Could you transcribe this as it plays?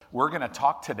We're going to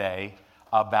talk today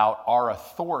about our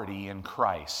authority in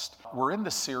Christ. We're in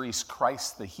the series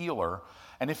Christ the Healer,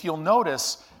 and if you'll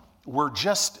notice, we're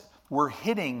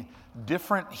hitting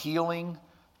different healing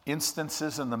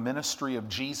instances in the ministry of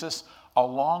Jesus,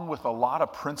 along with a lot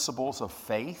of principles of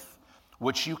faith,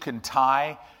 which you can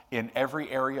tie in every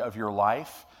area of your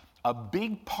life. A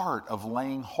big part of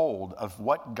laying hold of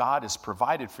what God has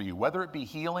provided for you, whether it be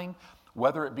healing,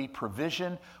 whether it be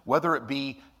provision, whether it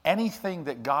be anything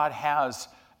that God has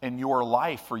in your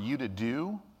life for you to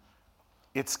do,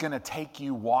 it's going to take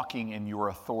you walking in your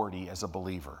authority as a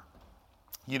believer.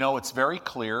 You know, it's very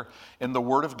clear in the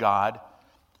Word of God,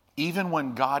 even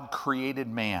when God created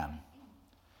man,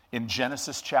 in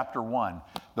Genesis chapter 1,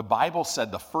 the Bible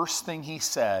said the first thing He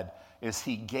said is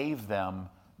He gave them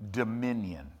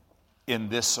dominion in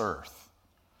this earth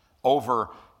over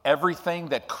everything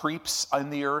that creeps on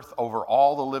the earth, over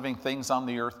all the living things on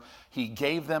the earth. He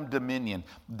gave them dominion.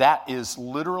 That is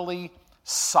literally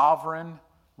sovereign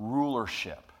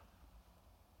rulership,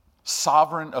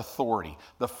 sovereign authority.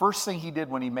 The first thing He did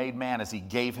when He made man is He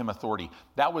gave him authority.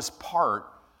 That was part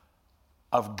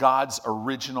of God's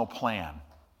original plan.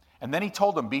 And then He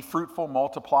told them, be fruitful,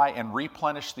 multiply, and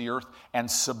replenish the earth and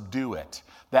subdue it.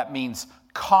 That means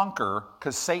conquer,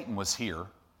 because Satan was here.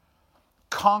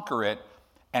 Conquer it,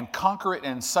 and conquer it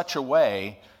in such a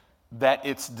way that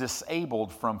it's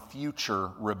disabled from future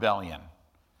rebellion.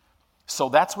 So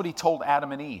that's what He told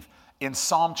Adam and Eve. In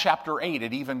Psalm chapter 8,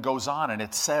 it even goes on and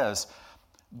it says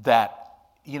that,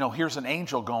 you know, here's an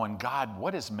angel going, God,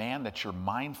 what is man that you're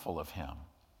mindful of him?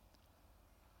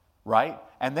 Right?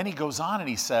 And then he goes on and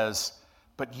he says,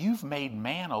 but you've made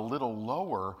man a little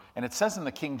lower. And it says in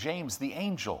the King James, the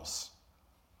angels.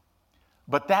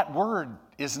 But that word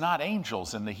is not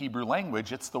angels in the Hebrew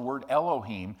language. It's the word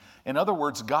Elohim. In other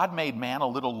words, God made man a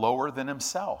little lower than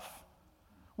Himself,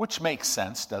 which makes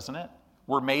sense, doesn't it?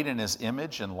 We're made in His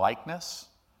image and likeness.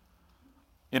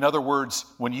 In other words,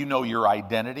 when you know your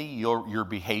identity, your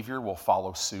behavior will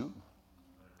follow suit,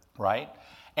 right?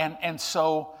 And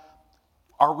so,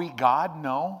 are we God?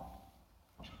 No.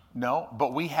 No,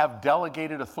 but we have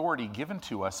delegated authority given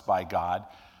to us by God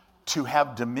to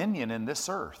have dominion in this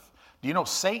earth. Do you know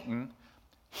Satan,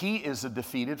 he is a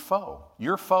defeated foe.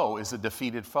 Your foe is a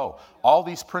defeated foe. All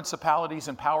these principalities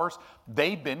and powers,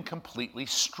 they've been completely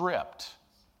stripped.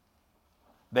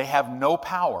 They have no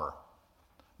power,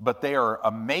 but they are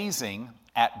amazing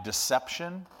at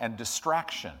deception and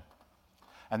distraction.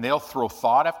 And they'll throw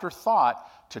thought after thought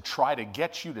to try to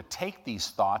get you to take these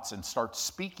thoughts and start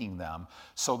speaking them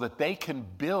so that they can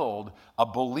build a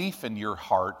belief in your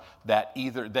heart that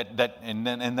and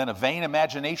then a vain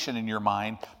imagination in your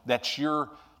mind that you're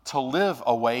to live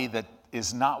a way that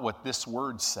is not what this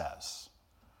word says.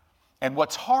 And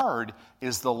what's hard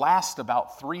is the last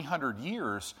about 300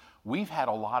 years, we've had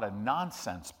a lot of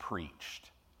nonsense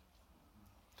preached.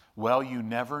 Well, you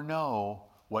never know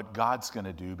what God's going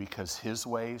to do because His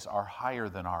ways are higher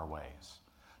than our ways.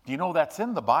 Do you know that's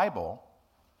in the Bible?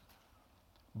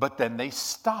 But then they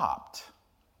stopped.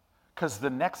 Because the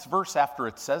next verse after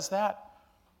it says that,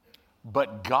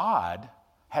 but God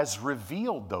has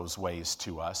revealed those ways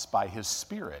to us by His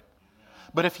Spirit.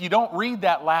 But if you don't read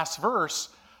that last verse,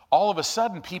 all of a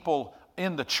sudden people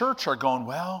in the church are going,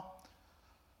 well,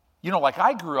 you know, like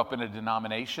I grew up in a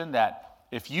denomination that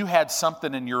if you had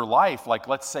something in your life, like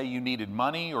let's say you needed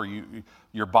money or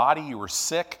your body, you were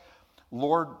sick,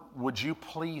 Lord, would you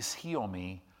please heal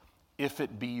me if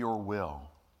it be your will?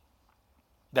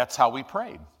 That's how we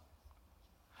prayed.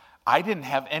 I didn't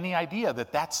have any idea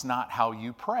that that's not how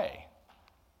you pray.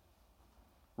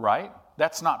 Right?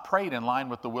 That's not prayed in line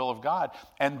with the will of God.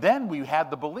 And then we had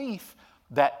the belief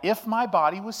that if my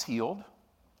body was healed,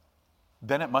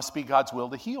 then it must be God's will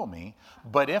to heal me.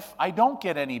 But if I don't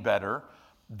get any better,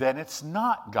 then it's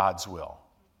not God's will.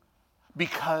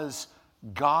 Because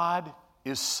God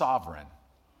is sovereign.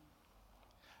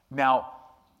 Now,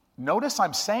 notice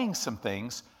I'm saying some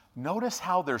things. Notice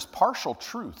how there's partial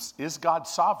truths. Is God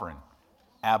sovereign?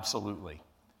 Absolutely.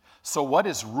 So what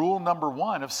is rule number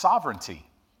one of sovereignty?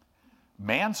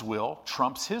 Man's will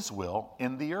trumps His will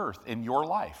in the earth, in your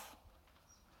life.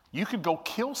 You could go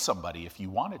kill somebody if you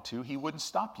wanted to. He wouldn't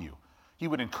stop you. He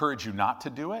would encourage you not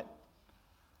to do it.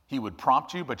 He would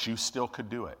prompt you, but you still could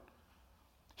do it.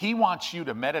 He wants you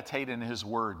to meditate in His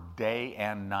Word day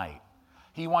and night.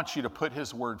 He wants you to put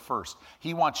His Word first.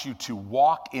 He wants you to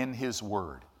walk in His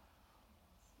Word.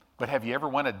 But have you ever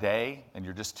went a day and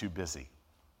you're just too busy?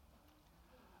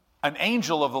 An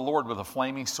angel of the Lord with a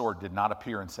flaming sword did not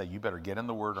appear and say, you better get in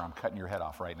the Word or I'm cutting your head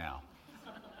off right now.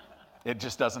 It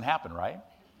just doesn't happen, right?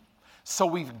 So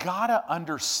we've got to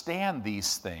understand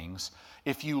these things.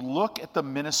 If you look at the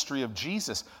ministry of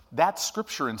Jesus, that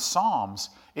scripture in Psalms,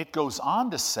 it goes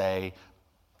on to say,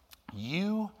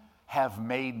 you have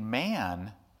made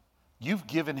man, you've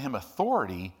given him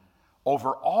authority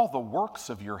over all the works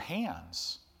of your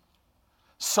hands.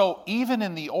 So even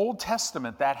in the Old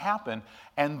Testament that happened,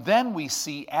 and then we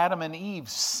see Adam and Eve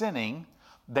sinning.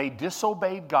 They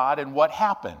disobeyed God, and what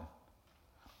happened?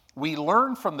 We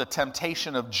learn from the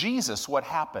temptation of Jesus what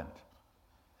happened.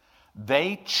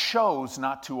 They chose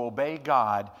not to obey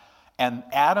God, and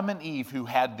Adam and Eve, who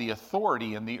had the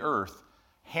authority in the earth,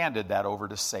 handed that over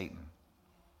to Satan.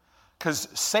 Because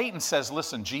Satan says,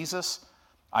 listen, Jesus,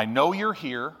 I know you're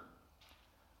here.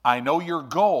 I know your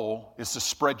goal is to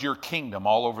spread your kingdom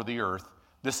all over the earth.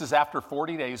 This is after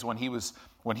 40 days when he was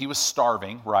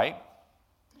starving, right?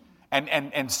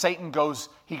 And Satan goes,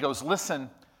 listen,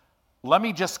 let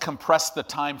me just compress the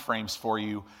time frames for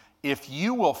you. If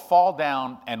you will fall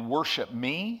down and worship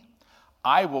me,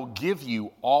 I will give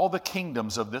you all the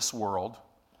kingdoms of this world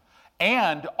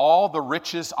and all the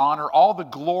riches, honor, all the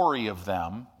glory of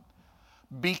them,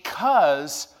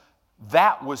 because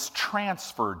that was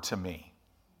transferred to me.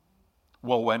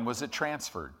 Well, when was it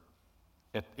transferred?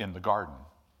 In the garden.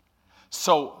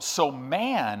 So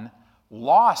man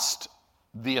lost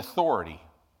the authority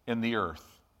in the earth.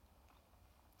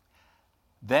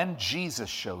 Then Jesus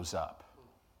shows up,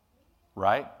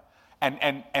 right?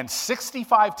 And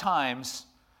 65 times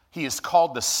he is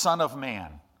called the Son of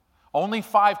Man. Only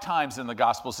 5 times in the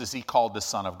Gospels is he called the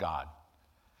Son of God.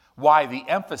 Why? The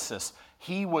emphasis.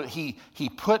 He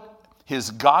put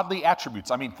his godly attributes.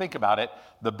 I mean, think about it.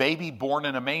 The baby born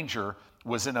in a manger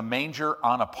was in a manger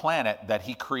on a planet that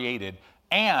he created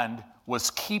and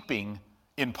was keeping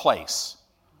in place.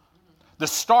 The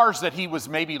stars that he was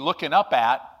maybe looking up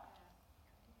at,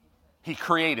 he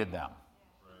created them.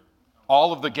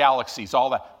 All of the galaxies,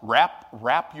 all that.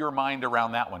 Wrap your mind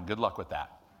around that one. Good luck with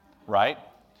that, right?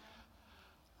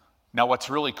 Now, what's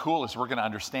really cool is we're going to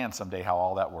understand someday how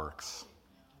all that works.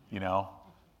 You know?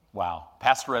 Wow.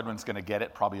 Pastor Edwin's going to get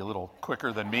it probably a little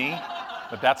quicker than me,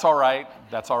 but that's all right.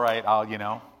 That's all right.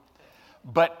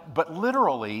 But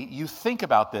literally, you think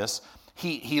about this.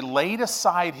 He laid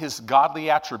aside his godly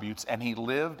attributes and he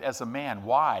lived as a man.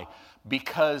 Why?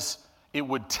 Because it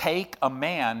would take a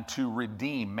man to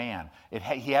redeem man.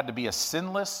 He had to be a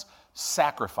sinless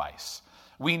sacrifice.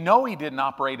 We know he didn't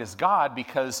operate as God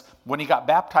because when he got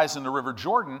baptized in the River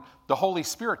Jordan, the Holy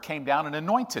Spirit came down and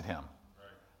anointed him.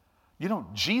 You know,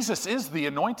 Jesus is the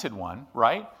anointed one,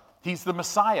 right? He's the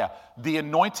Messiah, the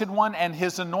anointed one and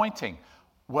his anointing.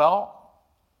 Well,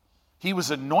 he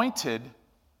was anointed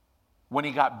when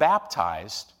he got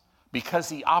baptized because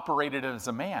he operated as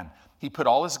a man. He put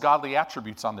all his godly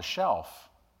attributes on the shelf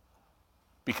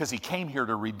because he came here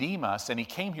to redeem us and he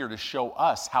came here to show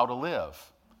us how to live.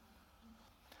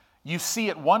 You see,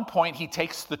 at one point, he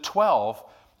takes the 12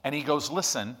 and he goes,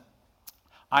 listen,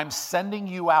 I'm sending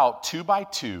you out 2 by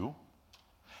 2,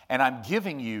 and I'm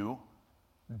giving you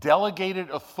delegated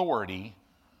authority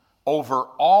over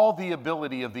all the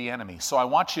ability of the enemy. So I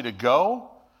want you to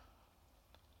go,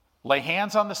 lay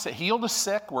hands on the sick, heal the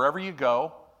sick wherever you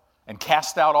go, and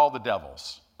cast out all the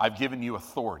devils. I've given you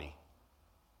authority.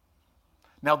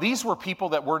 Now, these were people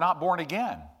that were not born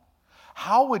again.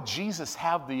 How would Jesus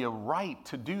have the right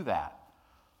to do that?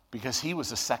 Because he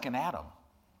was a second Adam.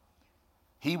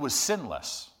 He was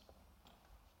sinless.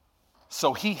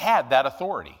 So he had that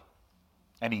authority.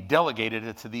 And he delegated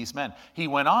it to these men. He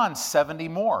went on 70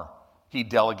 more. He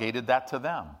delegated that to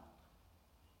them.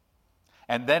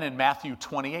 And then in Matthew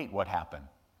 28, what happened?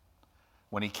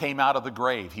 When he came out of the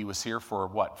grave, he was here for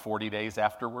 40 days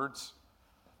afterwards?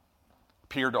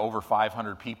 Appeared to over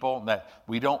 500 people. That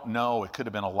we don't know. It could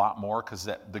have been a lot more because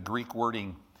the Greek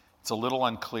wording, it's a little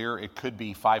unclear. It could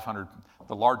be 500.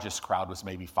 The largest crowd was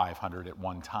maybe 500 at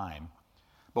one time.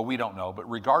 But we don't know. But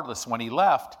regardless, when he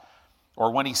left, or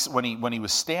when he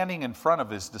was standing in front of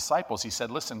his disciples, he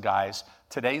said, listen, guys,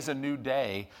 today's a new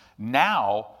day.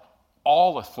 Now,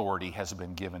 all authority has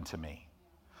been given to me.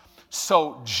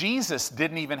 So Jesus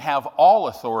didn't even have all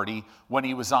authority when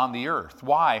he was on the earth.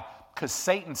 Why? Because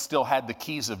Satan still had the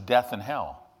keys of death and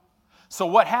hell. So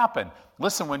what happened?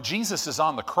 Listen, when Jesus is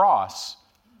on the cross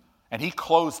and he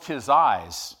closed his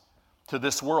eyes to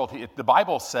this world, the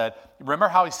Bible said, remember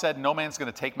how he said, no man's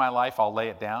going to take my life, I'll lay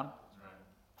it down?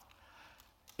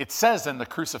 It says in the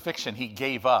crucifixion, he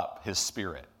gave up his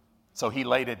spirit. So he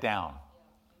laid it down.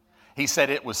 He said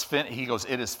it was he goes,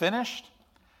 it is finished.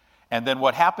 And then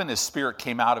what happened, his spirit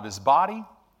came out of his body,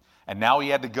 and now he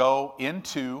had to go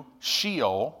into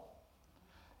Sheol.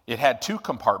 It had 2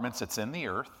 compartments. It's in the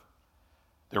earth.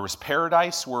 There was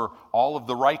paradise where all of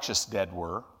the righteous dead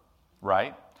were,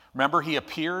 right? Remember, he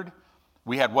appeared.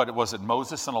 We had, what was it,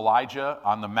 Moses and Elijah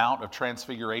on the Mount of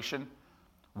Transfiguration.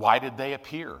 Why did they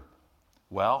appear?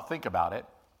 Well, think about it.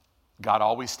 God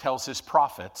always tells his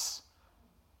prophets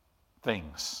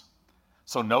things.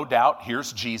 So no doubt,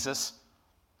 here's Jesus.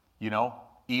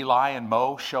 Eli and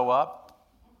Mo show up,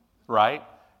 right?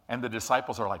 And the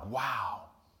disciples are like, wow.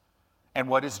 And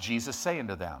what is Jesus saying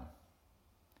to them?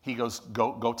 He goes,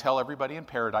 go tell everybody in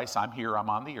paradise, I'm here, I'm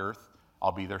on the earth,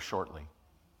 I'll be there shortly.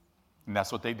 And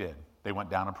that's what they did. They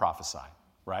went down and prophesied,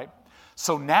 right?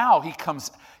 So now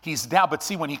he's down. But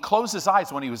see, when he closed his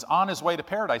eyes, when he was on his way to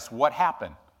paradise, what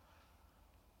happened?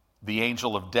 The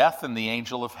angel of death and the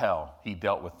angel of hell, he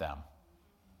dealt with them.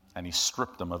 And he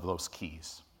stripped them of those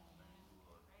keys.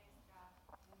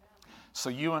 So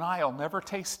you and I will never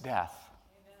taste death.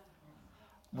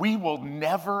 We will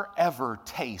never, ever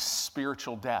taste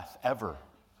spiritual death, ever.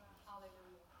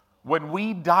 When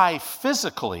we die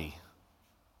physically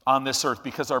on this earth,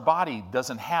 because our body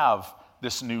doesn't have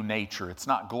this new nature, it's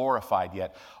not glorified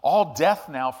yet. All death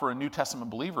now for a New Testament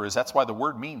believer that's why the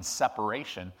word means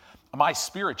separation. My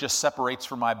spirit just separates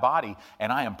from my body,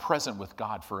 and I am present with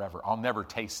God forever. I'll never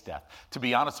taste death. To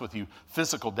be honest with you,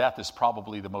 physical death is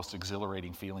probably the most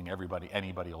exhilarating feeling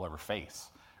anybody will ever face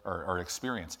or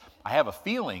experience. I have a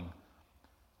feeling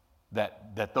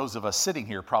that those of us sitting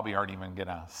here probably aren't even going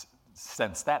to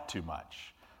sense that too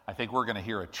much. I think we're going to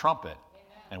hear a trumpet,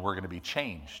 and we're going to be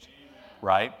changed,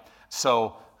 right?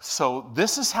 So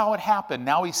this is how it happened.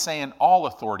 Now he's saying all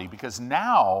authority, because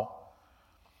now,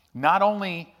 not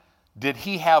only did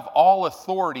he have all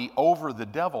authority over the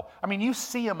devil, I mean, you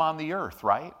see him on the earth,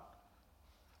 right?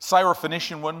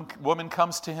 Syrophoenician woman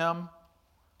comes to him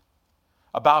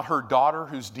about her daughter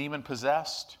who's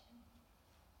demon-possessed.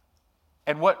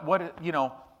 And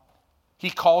he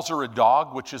calls her a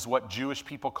dog, which is what Jewish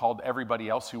people called everybody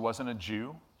else who wasn't a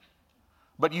Jew.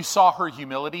 But you saw her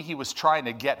humility. He was trying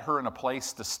to get her in a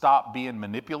place to stop being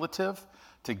manipulative,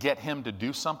 to get him to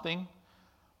do something.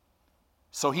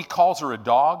 So he calls her a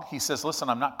dog. He says, listen,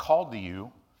 I'm not called to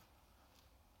you.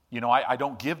 I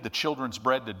don't give the children's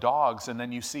bread to dogs. And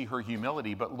then you see her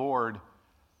humility. But Lord,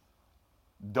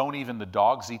 don't even the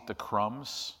dogs eat the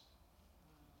crumbs?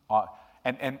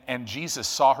 And Jesus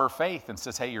saw her faith and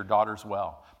says, hey, your daughter's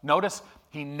well. Notice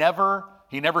he never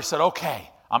said, okay,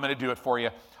 I'm going to do it for you.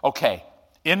 Okay,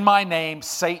 in my name,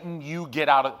 Satan, you get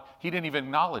out of... He didn't even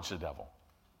acknowledge the devil.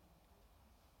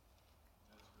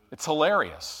 It's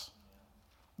hilarious.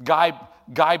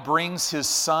 Guy brings his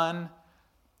son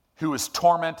who is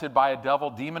tormented by a devil,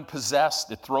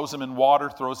 demon-possessed. It throws him in water,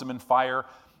 throws him in fire,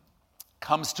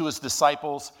 comes to his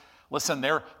disciples. Listen,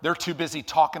 they're too busy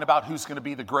talking about who's going to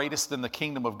be the greatest in the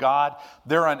kingdom of God.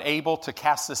 They're unable to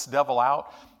cast this devil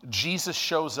out. Jesus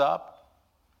shows up.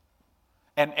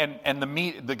 And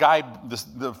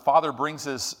the father brings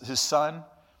his son.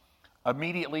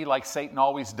 Immediately, like Satan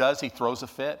always does, he throws a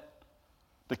fit.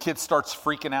 The kid starts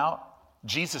freaking out.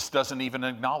 Jesus doesn't even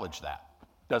acknowledge that.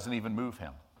 Doesn't even move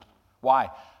him. Why?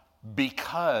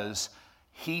 Because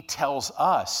he tells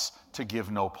us to give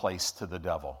no place to the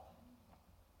devil.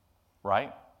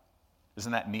 Right?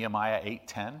 Isn't that Nehemiah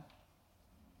 8:10?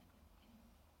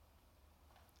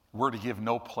 We're to give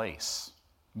no place.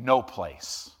 No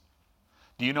place.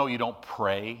 Do you know you don't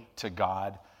pray to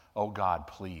God, oh God,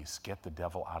 please get the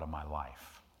devil out of my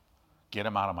life. Get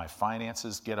him out of my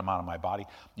finances, get him out of my body.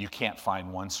 You can't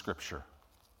find one scripture.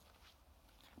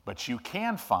 But you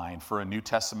can find, for a New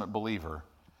Testament believer,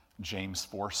 James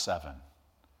 4:7,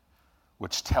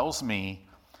 which tells me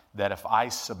that if I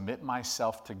submit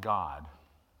myself to God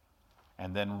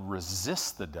and then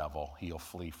resist the devil, he'll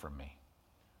flee from me.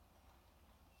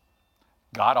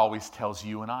 God always tells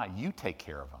you and I, you take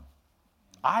care of him.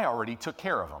 I already took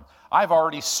care of him. I've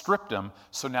already stripped him,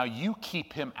 so now you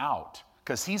keep him out,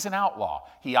 because he's an outlaw.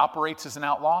 He operates as an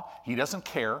outlaw. He doesn't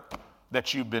care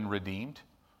that you've been redeemed.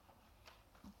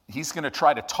 He's going to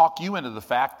try to talk you into the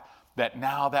fact that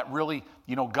now that really,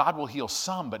 God will heal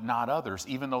some, but not others,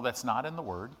 even though that's not in the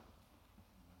Word.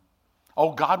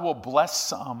 Oh, God will bless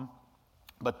some,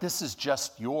 but this is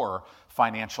just your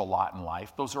financial lot in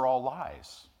life. Those are all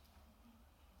lies,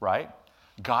 right?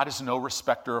 God is no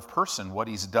respecter of person. What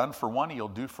he's done for one, he'll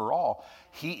do for all.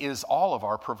 He is all of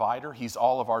our provider. He's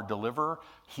all of our deliverer,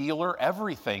 healer,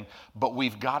 everything. But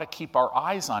we've got to keep our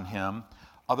eyes on him.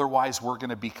 Otherwise, we're going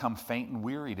to become faint and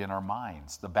wearied in our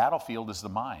minds. The battlefield is the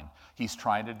mind. He's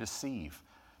trying to deceive.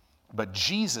 But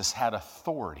Jesus had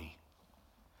authority.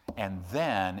 And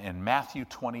then in Matthew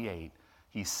 28,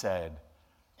 he said,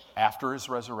 after his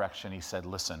resurrection, he said,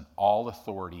 listen, all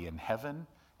authority in heaven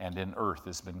and in earth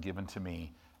has been given to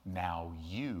me. Now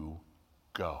you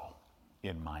go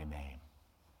in my name.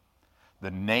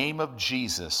 The name of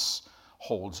Jesus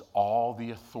holds all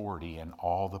the authority and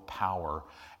all the power,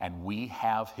 and we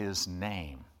have his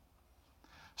name.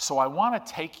 So I want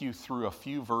to take you through a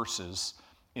few verses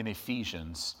in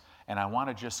Ephesians, and I want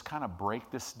to just kind of break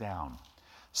this down.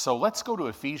 So let's go to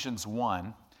Ephesians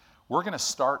 1. We're going to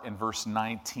start in verse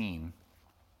 19,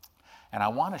 and I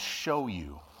want to show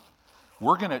you.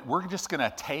 We're just going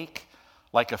to take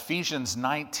like Ephesians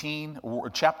 19, or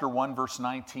chapter 1, verse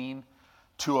 19,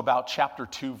 to about chapter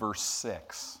 2, verse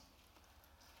 6.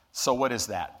 So what is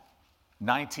that?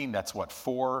 19, that's what,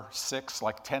 4, 6,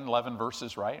 like 10, 11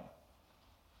 verses, right?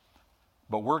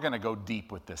 But we're going to go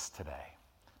deep with this today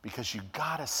because you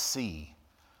got to see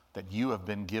that you have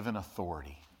been given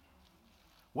authority.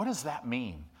 What does that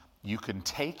mean? You can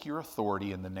take your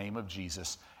authority in the name of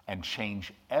Jesus and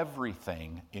change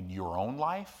everything in your own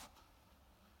life,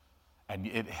 and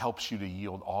it helps you to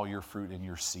yield all your fruit in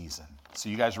your season. So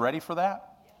you guys ready for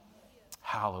that?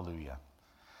 Hallelujah.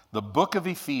 The book of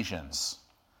Ephesians.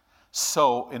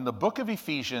 So in the book of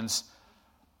Ephesians,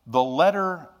 the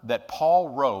letter that Paul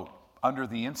wrote under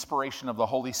the inspiration of the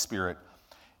Holy Spirit,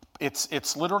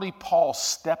 it's literally Paul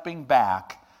stepping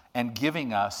back and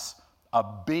giving us a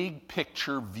big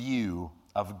picture view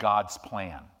of God's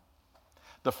plan.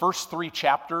 The first 3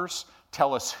 chapters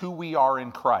tell us who we are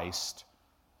in Christ.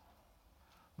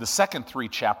 The second 3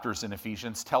 chapters in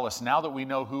Ephesians tell us now that we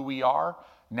know who we are,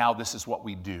 now this is what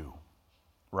we do,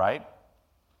 right?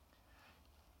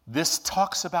 This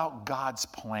talks about God's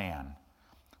plan,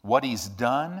 what he's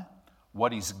done,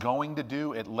 what he's going to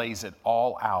do. It lays it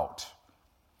all out.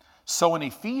 So in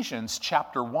Ephesians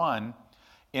chapter 1,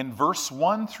 in verse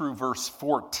 1 through verse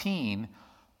 14,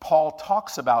 Paul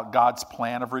talks about God's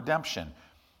plan of redemption.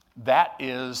 That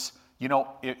is, you know,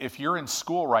 if you're in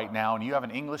school right now and you have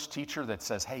an English teacher that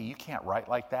says, hey, you can't write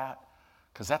like that,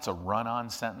 because that's a run-on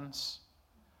sentence.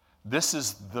 This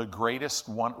is the greatest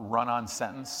run-on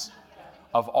sentence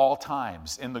of all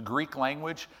times. In the Greek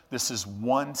language, this is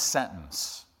one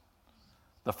sentence.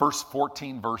 The first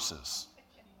 14 verses,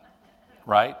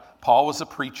 right? Paul was a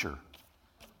preacher,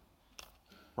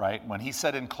 right? When he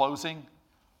said in closing,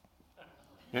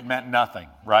 it meant nothing,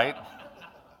 right?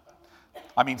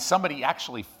 I mean, somebody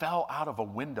actually fell out of a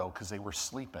window because they were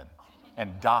sleeping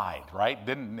and died, right?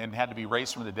 And had to be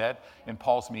raised from the dead in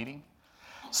Paul's meeting.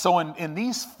 So in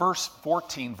these first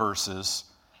 14 verses,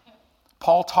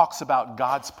 Paul talks about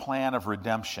God's plan of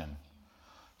redemption.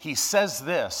 He says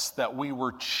this, that we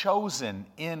were chosen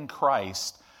in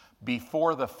Christ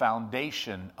before the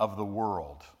foundation of the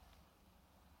world.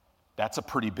 That's a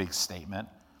pretty big statement.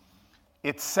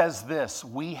 It says this,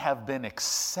 we have been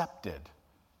accepted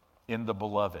in the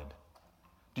beloved.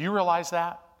 Do you realize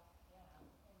that?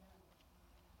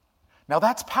 Now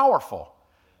that's powerful,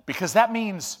 because that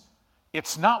means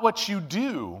it's not what you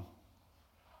do,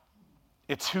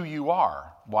 it's who you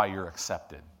are while you're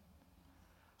accepted.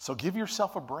 So give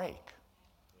yourself a break,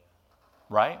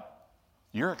 right?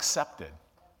 You're accepted.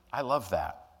 I love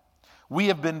that. We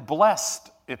have been blessed,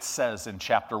 it says in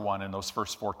chapter 1 in those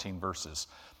first 14 verses,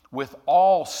 with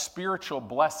all spiritual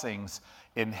blessings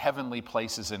in heavenly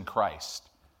places in Christ.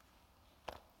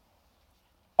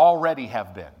 Already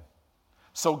have been.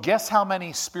 So guess how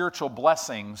many spiritual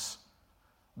blessings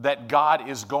that God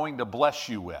is going to bless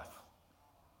you with?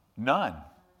 None.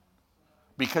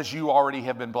 Because you already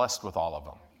have been blessed with all of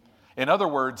them. In other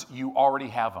words, you already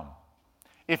have them.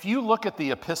 If you look at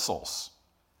the epistles,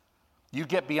 you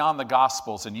get beyond the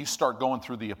Gospels and you start going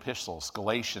through the epistles,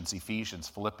 Galatians, Ephesians,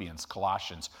 Philippians,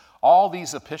 Colossians, all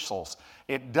these epistles,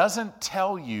 it doesn't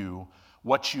tell you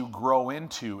what you grow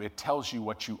into, it tells you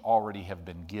what you already have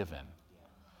been given.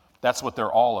 That's what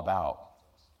they're all about.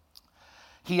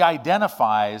 He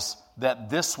identifies that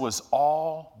this was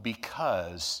all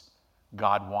because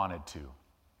God wanted to.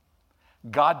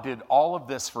 God did all of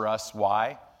this for us.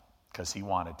 Why? Because he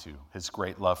wanted to. His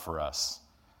great love for us.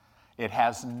 It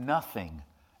has nothing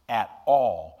at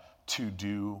all to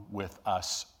do with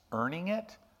us earning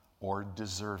it or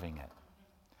deserving it.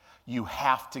 You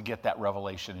have to get that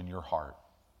revelation in your heart.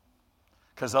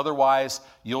 Because otherwise,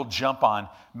 you'll jump on,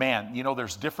 man, you know,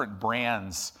 there's different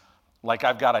brands. Like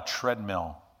I've got a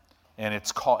treadmill, and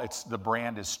the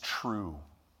brand is True.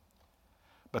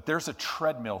 But there's a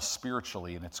treadmill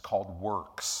spiritually, and it's called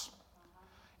Works.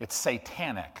 It's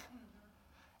satanic.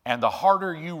 And the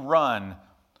harder you run,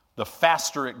 the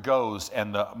faster it goes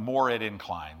and the more it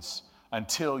inclines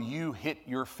until you hit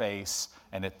your face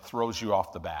and it throws you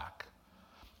off the back.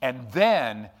 And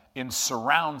then in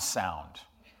surround sound,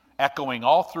 echoing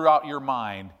all throughout your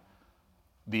mind,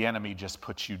 the enemy just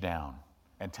puts you down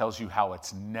and tells you how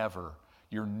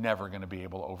you're never going to be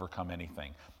able to overcome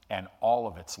anything. And all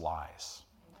of it's lies.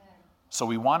 Amen. So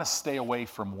we want to stay away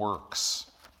from works.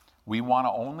 We want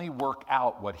to only work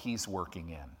out what he's working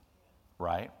in,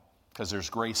 right? Because there's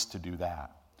grace to do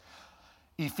that.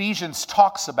 Ephesians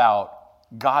talks about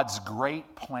God's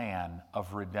great plan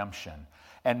of redemption.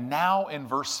 And now in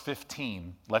verse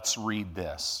 15, let's read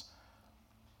this.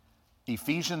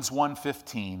 Ephesians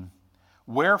 1:15,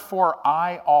 wherefore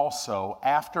I also,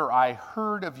 after I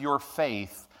heard of your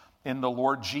faith in the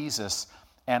Lord Jesus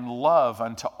and love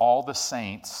unto all the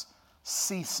saints,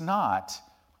 cease not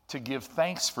to give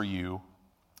thanks for you,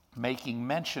 making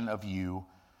mention of you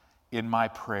in my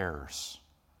prayers.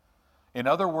 In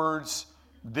other words,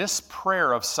 this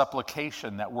prayer of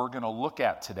supplication that we're going to look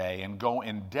at today and go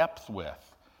in depth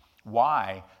with.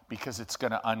 Why? Because it's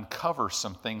going to uncover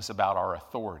some things about our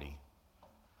authority.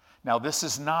 Now, this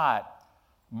is not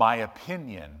my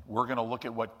opinion. We're going to look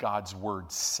at what God's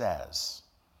word says.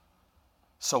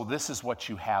 So this is what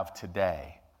you have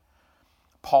today.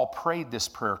 Paul prayed this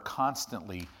prayer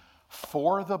constantly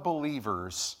for the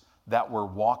believers that were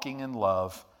walking in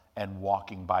love and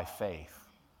walking by faith.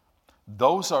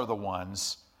 Those are the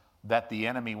ones that the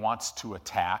enemy wants to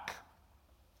attack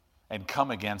and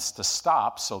come against to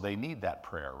stop, so they need that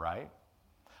prayer, right?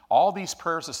 All these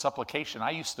prayers of supplication,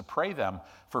 I used to pray them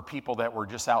for people that were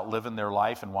just out living their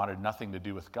life and wanted nothing to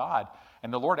do with God.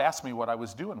 And the Lord asked me what I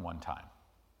was doing one time.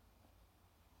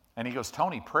 And he goes,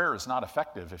 Tony, prayer is not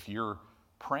effective if you're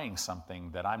praying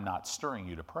something that I'm not stirring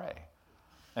you to pray.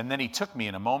 And then he took me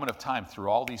in a moment of time through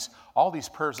all these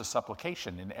prayers of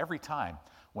supplication. And every time,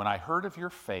 when I heard of your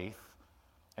faith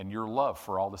and your love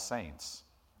for all the saints,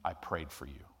 I prayed for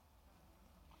you.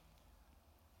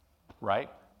 Right?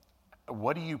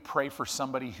 What do you pray for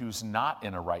somebody who's not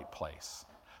in a right place?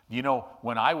 You know,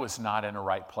 when I was not in a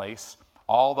right place,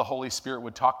 all the Holy Spirit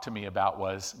would talk to me about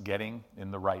was getting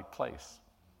in the right place.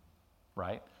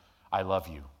 Right? I love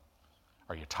you.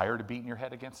 Are you tired of beating your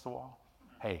head against the wall?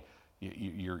 Hey,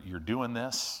 you're doing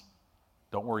this.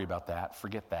 Don't worry about that.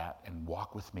 Forget that and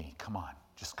walk with me. Come on.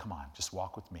 Just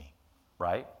walk with me.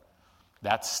 Right?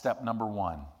 That's step number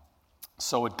one.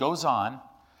 So it goes on.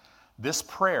 This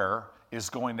prayer is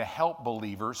going to help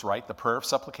believers, right? The prayer of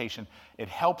supplication. It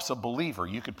helps a believer.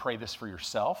 You could pray this for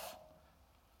yourself.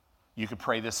 You could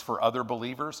pray this for other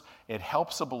believers. It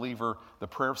helps a believer. The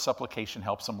prayer of supplication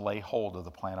helps them lay hold of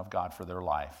the plan of God for their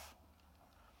life.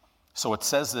 So it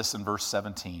says this in verse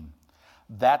 17,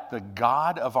 that the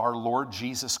God of our Lord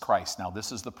Jesus Christ, now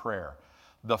this is the prayer,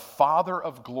 the Father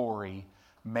of glory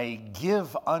may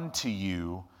give unto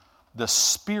you the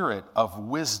spirit of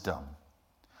wisdom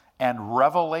and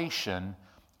revelation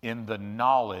in the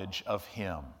knowledge of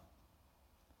him.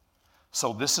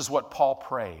 So this is what Paul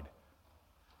prayed,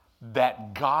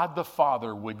 that God the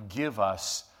Father would give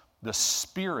us the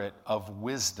spirit of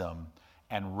wisdom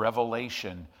and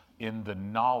revelation in the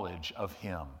knowledge of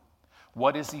him.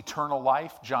 What is eternal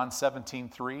life? John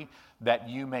 17:3, that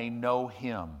you may know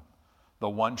him, the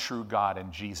one true God,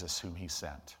 and Jesus whom he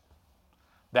sent.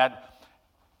 That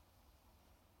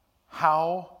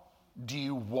how do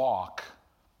you walk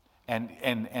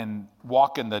and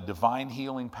walk in the divine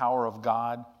healing power of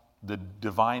God, the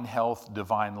divine health,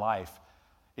 divine life?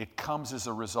 It comes as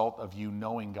a result of you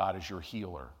knowing God as your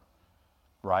healer,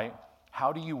 right?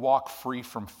 How do you walk free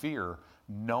from fear,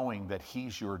 knowing that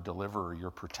he's your deliverer,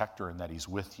 your protector, and that he's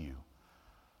with you,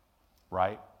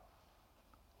 right?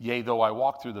 Yea, though I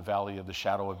walk through the valley of the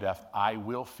shadow of death, I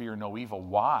will fear no evil.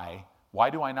 Why? Why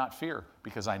do I not fear?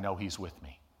 Because I know he's with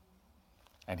me.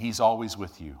 And he's always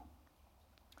with you.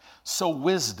 So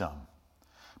wisdom,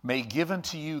 may give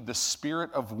unto you the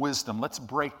spirit of wisdom. Let's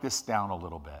break this down a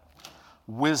little bit.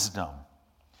 Wisdom.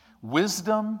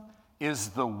 Wisdom is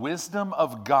the wisdom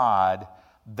of God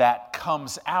that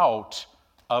comes out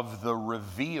of the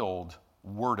revealed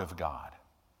Word of God.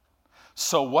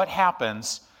 So what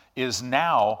happens is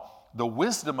now the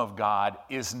wisdom of God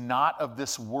is not of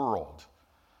this world.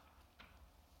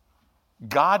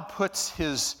 God puts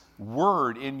his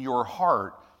word in your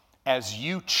heart. As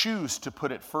you choose to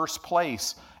put it first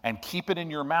place and keep it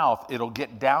in your mouth, it'll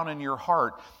get down in your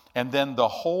heart, and then the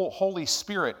whole Holy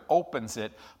Spirit opens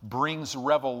it, brings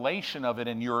revelation of it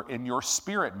in your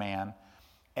spirit, man.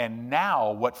 And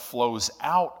now what flows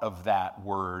out of that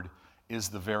word is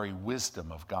the very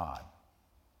wisdom of God.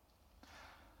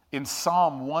 In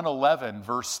Psalm 111,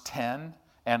 verse 10,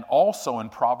 and also in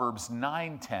Proverbs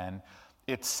 9:10,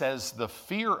 it says, the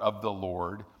fear of the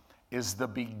Lord is the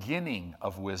beginning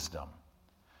of wisdom.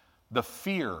 The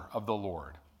fear of the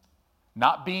Lord.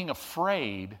 Not being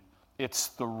afraid, it's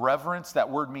the reverence. That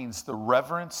word means the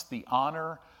reverence, the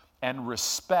honor, and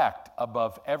respect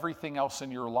above everything else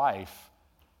in your life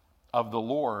of the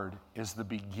Lord is the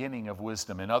beginning of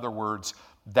wisdom. In other words,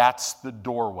 that's the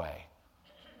doorway.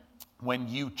 When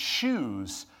you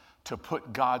choose to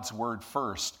put God's word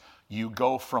first, you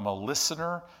go from a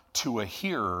listener to a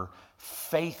hearer.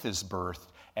 Faith is birthed,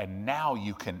 and now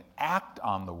you can act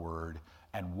on the word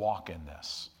and walk in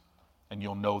this. And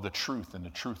you'll know the truth, and the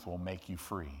truth will make you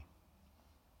free.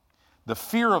 The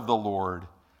fear of the Lord,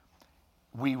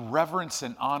 we reverence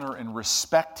and honor and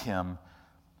respect him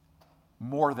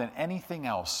more than anything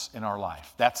else in our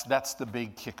life. That's the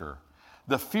big kicker.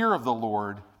 The fear of the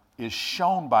Lord is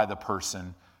shown by the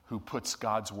person who puts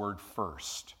God's word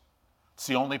first. It's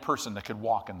the only person that could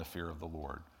walk in the fear of the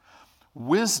Lord.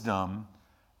 Wisdom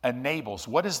enables.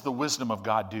 What does the wisdom of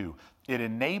God do? It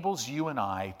enables you and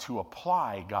I to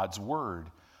apply God's word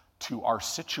to our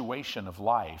situation of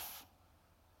life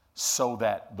so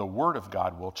that the word of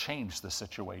God will change the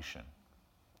situation.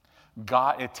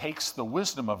 It takes the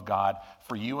wisdom of God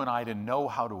for you and I to know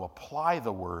how to apply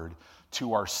the word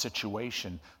to our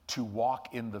situation, to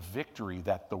walk in the victory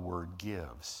that the word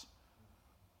gives.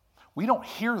 We don't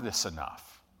hear this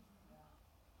enough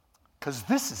because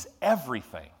this is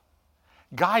everything.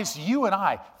 Guys, you and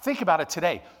I, think about it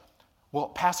today. Well,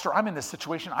 Pastor, I'm in this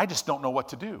situation. I just don't know what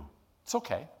to do. It's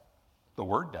okay. The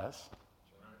word does.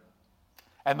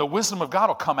 And the wisdom of God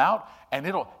will come out and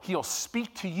he'll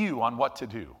speak to you on what to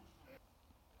do.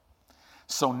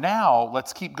 So now,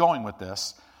 let's keep going with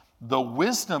this. The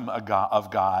wisdom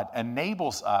of God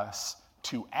enables us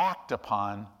to act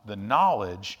upon the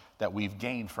knowledge that we've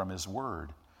gained from his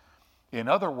word. In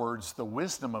other words, the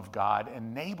wisdom of God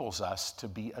enables us to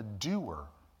be a doer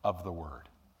of the word.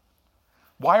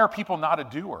 Why are people not a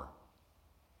doer?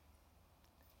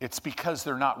 It's because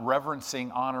they're not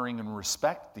reverencing, honoring, and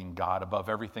respecting God above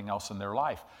everything else in their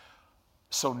life.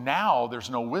 So now there's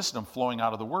no wisdom flowing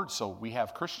out of the word, so we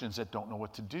have Christians that don't know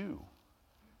what to do.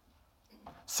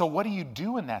 So what do you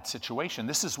do in that situation?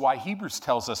 This is why Hebrews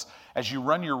tells us, as you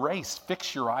run your race,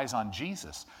 fix your eyes on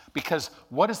Jesus. Because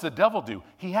what does the devil do?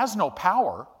 He has no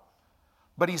power,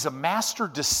 but he's a master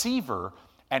deceiver,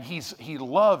 and he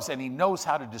loves and he knows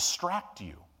how to distract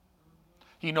you.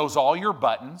 He knows all your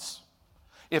buttons.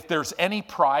 If there's any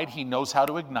pride, he knows how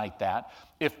to ignite that.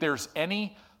 If there's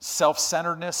any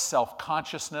self-centeredness,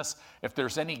 self-consciousness, if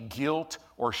there's any guilt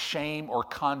or shame or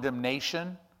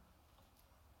condemnation,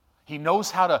 he knows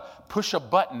how to push a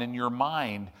button in your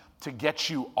mind to get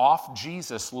you off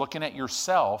Jesus, looking at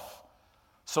yourself,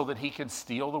 so that he can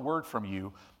steal the word from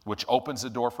you, which opens the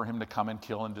door for him to come and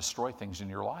kill and destroy things in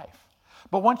your life.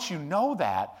 But once you know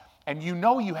that, and you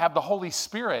know you have the Holy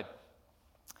Spirit,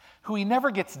 who he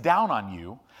never gets down on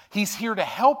you, he's here to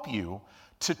help you,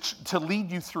 to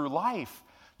lead you through life,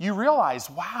 you realize,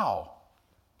 wow,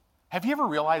 have you ever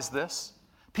realized this?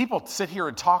 People sit here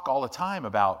and talk all the time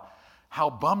about how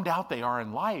bummed out they are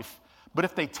in life, but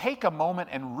if they take a moment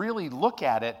and really look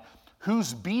at it,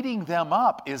 who's beating them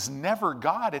up is never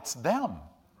God, it's them.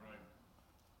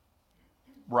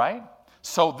 Right?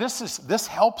 So this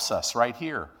helps us right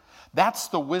here. That's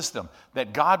the wisdom,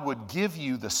 that God would give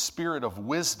you the spirit of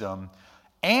wisdom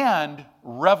and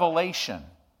revelation.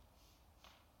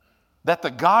 That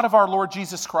the God of our Lord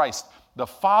Jesus Christ, the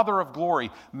Father of glory,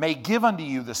 may give unto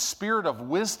you the spirit of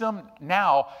wisdom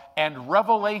now and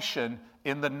revelation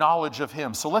in the knowledge of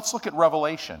him. So let's look at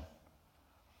revelation.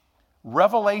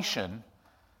 Revelation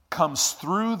comes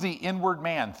through the inward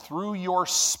man, through your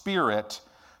spirit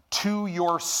to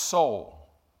your soul.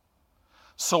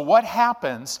 So what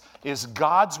happens is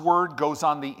God's word goes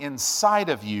on the inside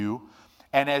of you,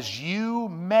 and as you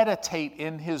meditate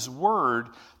in his word,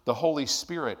 the Holy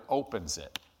Spirit opens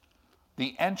it.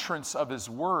 The entrance of his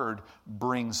word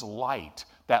brings light.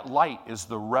 That light is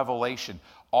the revelation.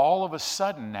 All of a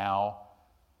sudden now,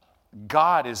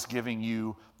 God is giving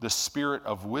you the spirit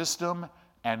of wisdom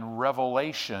and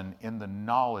revelation in the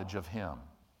knowledge of him.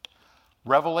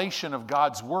 Revelation of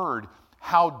God's word,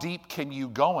 how deep can you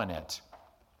go in it?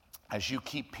 As you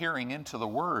keep peering into the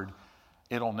word,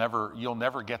 you'll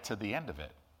never get to the end of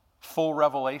it. Full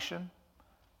revelation.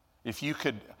 If you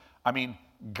could,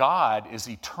 God is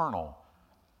eternal.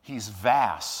 He's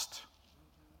vast.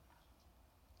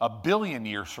 1 billion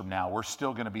years from now, we're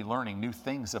still going to be learning new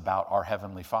things about our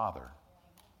Heavenly Father.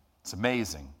 It's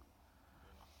amazing.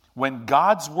 When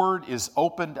God's word is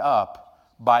opened up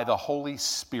by the Holy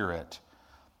Spirit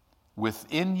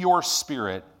within your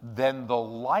spirit, then the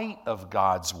light of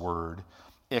God's word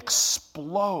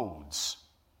explodes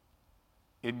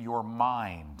in your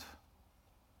mind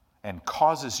and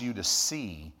causes you to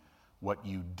see what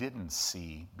you didn't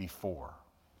see before.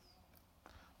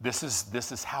 This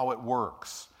is how it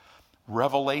works.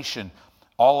 Revelation,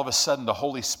 all of a sudden the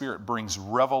Holy Spirit brings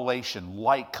revelation.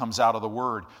 Light comes out of the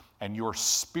Word, and your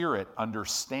spirit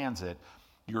understands it.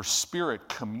 Your spirit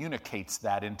communicates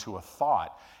that into a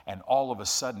thought, and all of a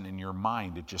sudden in your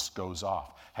mind it just goes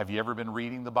off. Have you ever been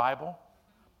reading the Bible?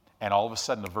 And all of a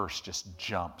sudden the verse just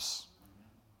jumps.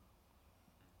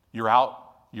 You're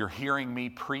out, you're hearing me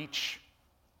preach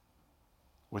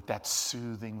with that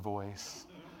soothing voice.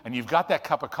 And you've got that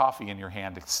cup of coffee in your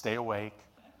hand to stay awake.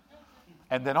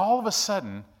 And then all of a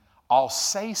sudden, I'll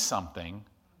say something.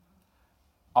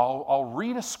 I'll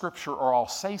read a scripture or I'll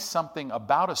say something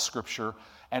about a scripture,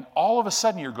 and all of a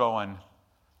sudden you're going,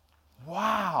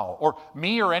 wow. Or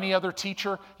me or any other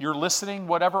teacher, you're listening,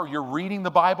 whatever, you're reading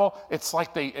the Bible, it's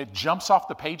like it jumps off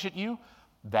the page at you.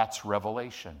 That's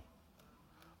revelation.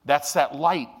 That's that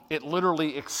light. It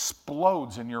literally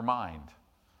explodes in your mind.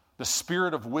 The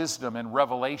spirit of wisdom and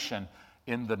revelation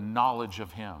in the knowledge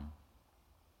of Him.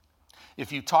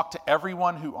 If you talk to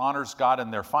everyone who honors God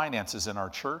in their finances in our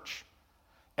church,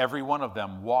 every one of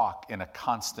them walk in a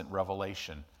constant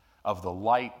revelation of the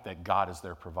light that God is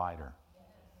their provider.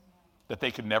 That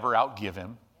they could never outgive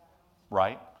Him,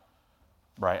 right?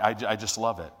 Right, I just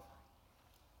love it.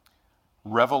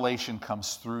 Revelation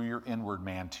comes through your inward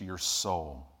man to your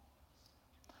soul.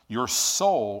 Your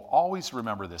soul, always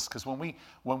remember this, because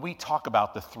when we talk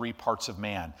about the three parts of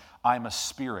man, I'm a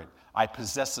spirit, I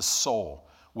possess a soul,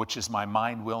 which is my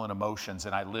mind, will, and emotions,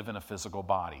 and I live in a physical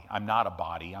body. I'm not a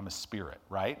body, I'm a spirit,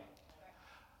 right?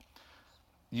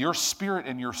 Your spirit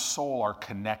and your soul are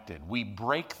connected. We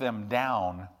break them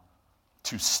down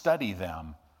to study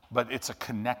them, but it's a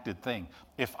connected thing.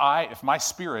 If my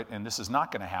spirit, and this is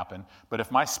not going to happen, but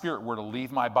if my spirit were to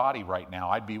leave my body right now,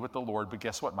 I'd be with the Lord, but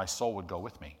guess what? My soul would go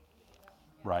with me,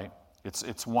 right?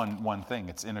 It's one thing,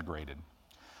 it's integrated.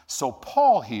 So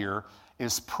Paul here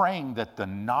is praying that the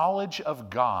knowledge of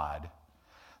God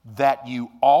that you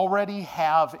already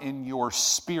have in your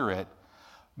spirit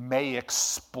may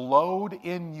explode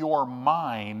in your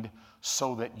mind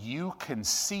so that you can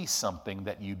see something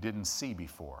that you didn't see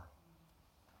before.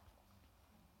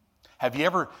 Have you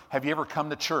ever come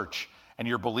to church and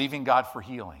you're believing God for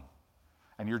healing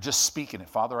and you're just speaking it?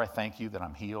 Father, I thank you that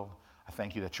I'm healed. I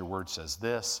thank you that your word says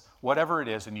this, whatever it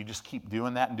is, and you just keep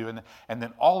doing that and doing that. And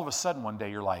then all of a sudden one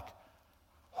day you're like,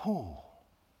 whew,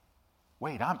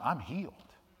 wait, I'm healed.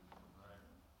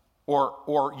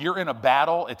 Or you're in a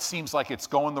battle, it seems like it's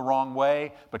going the wrong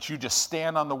way, but you just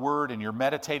stand on the Word and you're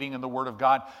meditating in the Word of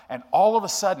God, and all of a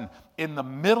sudden, in the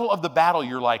middle of the battle,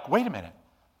 you're like, wait a minute.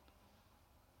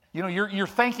 You know, you're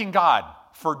thanking God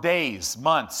for days,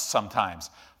 months sometimes.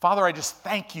 Father, I just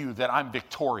thank you that I'm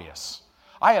victorious.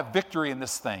 I have victory in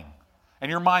this thing.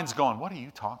 And your mind's going, what are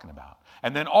you talking about?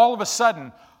 And then all of a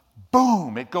sudden,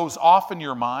 boom, it goes off in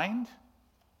your mind,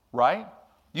 right?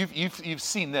 You've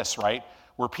seen this, right?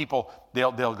 Where people,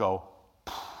 they'll go,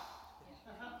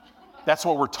 that's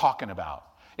what we're talking about.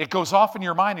 It goes off in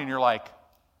your mind and you're like,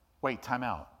 wait, time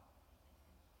out.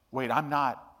 Wait, I'm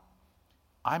not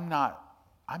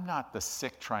the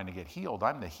sick trying to get healed.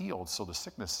 I'm the healed, so the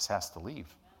sickness has to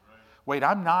leave. Wait,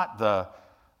 I'm not the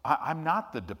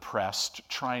depressed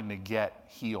trying to get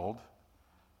healed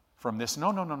from this. No.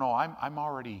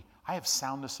 I have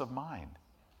soundness of mind.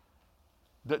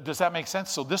 Does that make sense?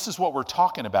 So this is what we're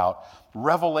talking about.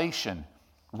 Revelation.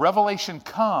 Revelation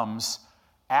comes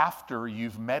after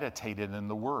you've meditated in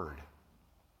the Word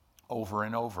over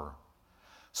and over.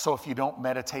 So if you don't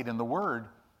meditate in the Word,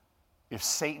 if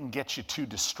Satan gets you too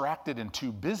distracted and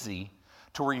too busy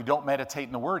to where you don't meditate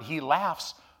in the Word, he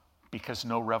laughs because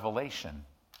no revelation,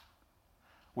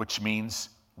 which means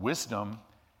wisdom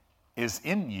is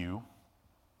in you,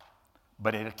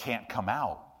 but it can't come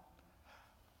out.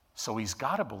 So he's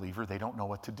got a believer, they don't know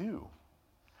what to do.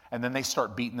 And then they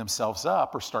start beating themselves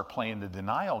up or start playing the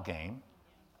denial game.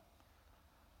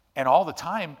 And all the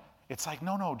time, it's like,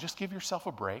 no, just give yourself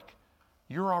a break.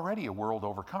 You're already a world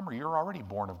overcomer. You're already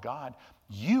born of God.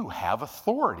 You have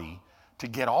authority to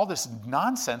get all this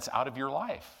nonsense out of your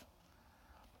life.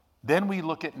 Then we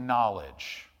look at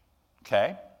knowledge,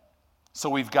 okay? So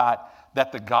we've got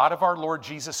that the God of our Lord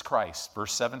Jesus Christ,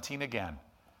 verse 17 again,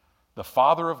 the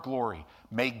Father of glory,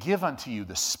 may give unto you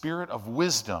the spirit of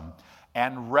wisdom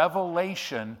and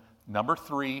revelation, number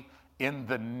 3, in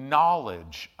the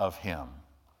knowledge of Him.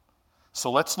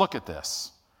 So let's look at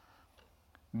this.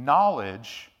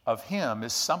 Knowledge of Him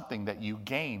is something that you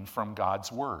gain from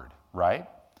God's Word, right?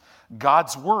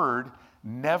 God's Word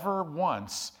never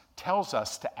once tells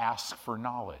us to ask for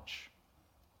knowledge.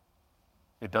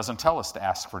 It doesn't tell us to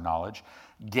ask for knowledge.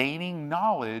 Gaining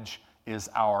knowledge is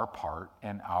our part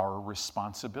and our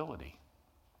responsibility.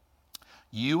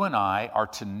 You and I are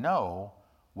to know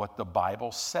what the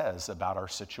Bible says about our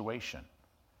situation.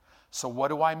 So what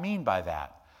do I mean by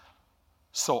that?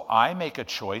 So I make a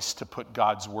choice to put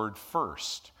God's word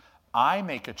first. I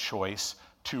make a choice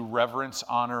to reverence,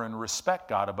 honor, and respect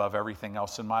God above everything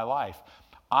else in my life.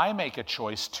 I make a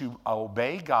choice to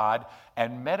obey God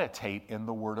and meditate in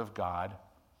the word of God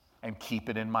and keep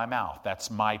it in my mouth.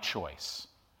 That's my choice.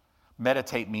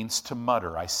 Meditate means to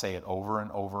mutter. I say it over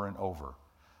and over and over.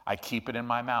 I keep it in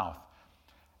my mouth.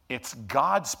 It's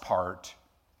God's part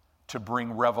to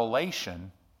bring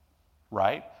revelation,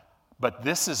 right? But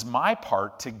this is my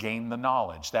part to gain the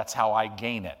knowledge. That's how I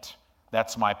gain it.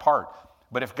 That's my part.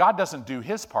 But if God doesn't do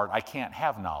his part, I can't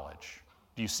have knowledge.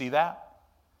 Do you see that?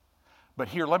 But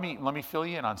here, let me fill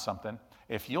you in on something.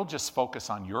 If you'll just focus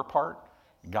on your part,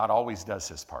 God always does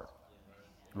his part.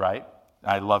 Right?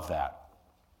 I love that.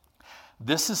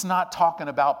 This is not talking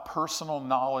about personal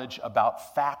knowledge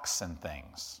about facts and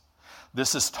things.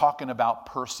 This is talking about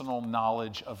personal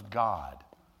knowledge of God.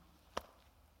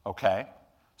 Okay?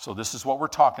 So this is what we're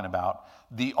talking about.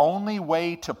 The only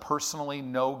way to personally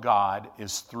know God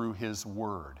is through his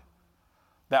word.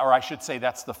 Or I should say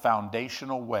that's the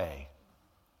foundational way,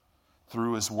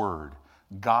 through his word.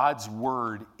 God's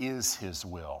word is his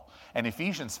will. And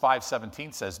Ephesians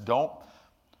 5:17 says, don't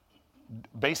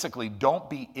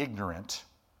be ignorant,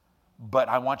 but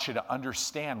I want you to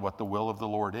understand what the will of the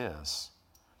Lord is.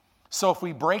 So if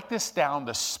we break this down,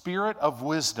 the spirit of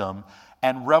wisdom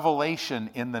and revelation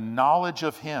in the knowledge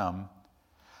of him,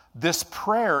 this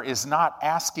prayer is not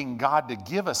asking God to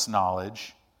give us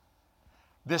knowledge.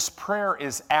 This prayer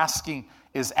is asking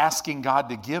God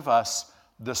to give us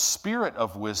the spirit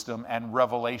of wisdom and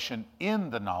revelation in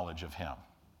the knowledge of him.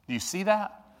 Do you see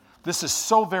that? This is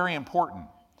so very important.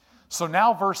 So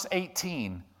now verse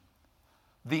 18,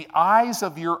 the eyes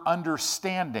of your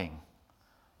understanding,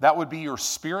 that would be your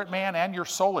spirit man and your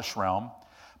soulish realm,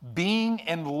 being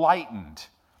enlightened.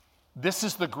 This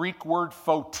is the Greek word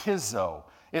photizo.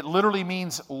 It literally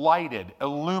means lighted,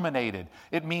 illuminated.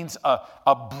 It means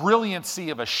a brilliancy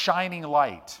of a shining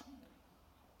light.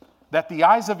 That the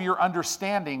eyes of your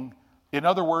understanding, in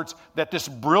other words, that this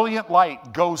brilliant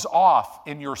light goes off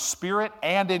in your spirit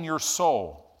and in your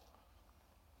soul.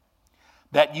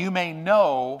 That you may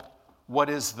know what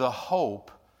is the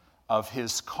hope of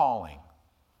his calling.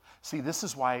 See, this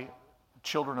is why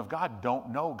children of God don't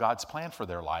know God's plan for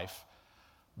their life,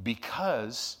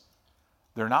 because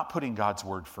they're not putting God's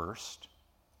word first,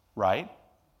 right?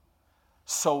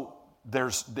 So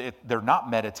they're not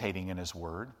meditating in his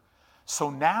word. So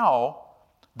now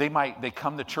they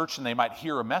come to church and they might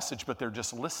hear a message, but they're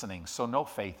just listening. So no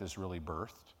faith is really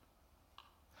birthed.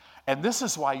 And this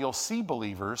is why you'll see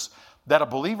believers, that a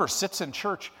believer sits in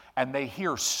church and they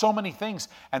hear so many things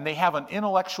and they have an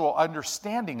intellectual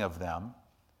understanding of them.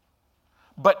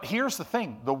 But here's the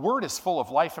thing, the word is full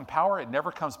of life and power. It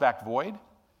never comes back void.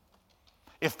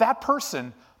 If that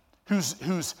person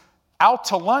who's out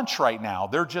to lunch right now,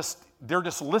 they're just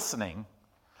listening,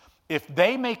 if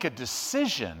they make a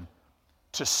decision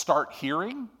to start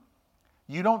hearing,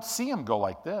 you don't see them go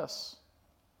like this.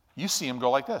 You see them go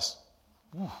like this.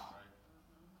 Whew.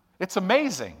 It's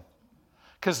amazing,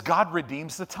 because God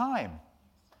redeems the time.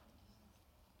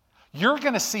 You're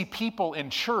going to see people in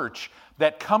church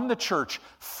that come to church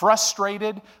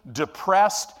frustrated,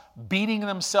 depressed, beating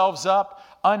themselves up,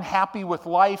 unhappy with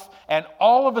life, and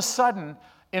all of a sudden,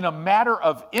 in a matter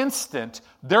of instant,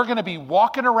 they're going to be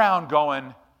walking around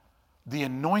going, the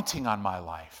anointing on my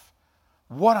life,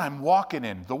 what I'm walking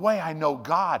in, the way I know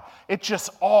God, it just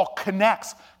all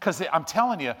connects. Because I'm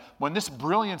telling you, when this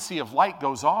brilliancy of light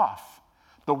goes off,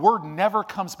 the word never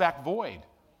comes back void.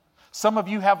 Some of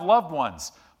you have loved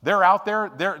ones. They're out there,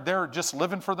 they're just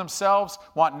living for themselves,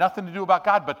 want nothing to do about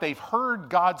God, but they've heard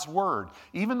God's word,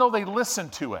 even though they listen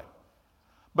to it.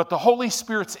 But the Holy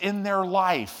Spirit's in their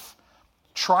life,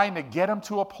 trying to get them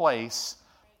to a place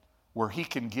where he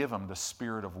can give them the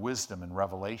spirit of wisdom and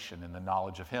revelation and the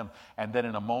knowledge of him. And then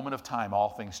in a moment of time, all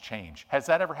things change. Has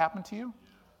that ever happened to you?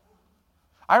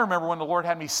 I remember when the Lord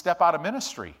had me step out of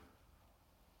ministry.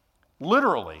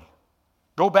 Literally.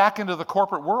 Go back into the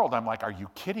corporate world. I'm like, are you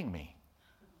kidding me?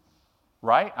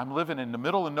 Right? I'm living in the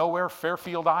middle of nowhere,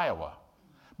 Fairfield, Iowa.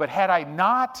 But had I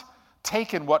not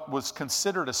taken what was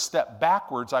considered a step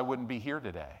backwards, I wouldn't be here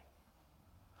today.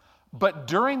 But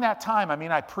during that time,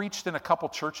 I preached in a couple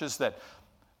churches that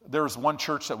there was one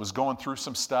church that was going through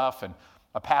some stuff, and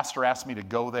a pastor asked me to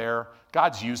go there.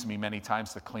 God's used me many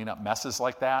times to clean up messes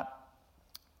like that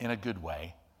in a good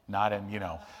way, not in,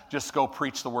 just go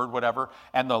preach the word, whatever.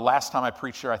 And the last time I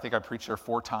preached there, I think I preached there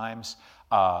 4 times.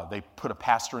 They put a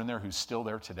pastor in there who's still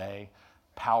there today.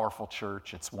 Powerful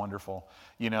church. It's wonderful.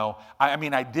 I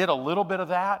mean, I did a little bit of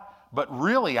that, but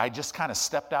really I just kind of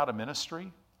stepped out of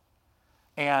ministry.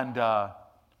 And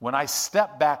when I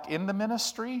stepped back in the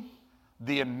ministry,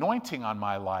 the anointing on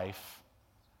my life,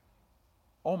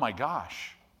 oh my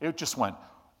gosh, it just went,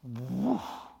 whoo.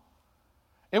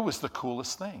 It was the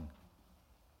coolest thing.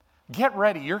 Get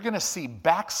ready. You're going to see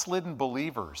backslidden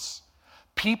believers,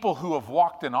 people who have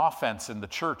walked in offense in the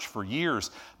church for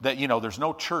years that, there's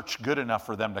no church good enough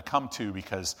for them to come to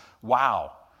because,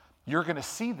 wow, you're going to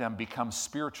see them become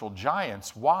spiritual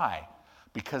giants. Why?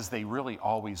 Because they really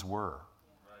always were.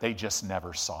 They just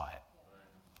never saw it,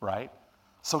 right?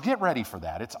 So get ready for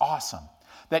that. It's awesome.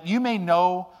 That you may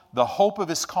know the hope of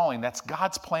his calling, that's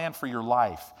God's plan for your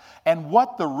life, and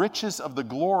what the riches of the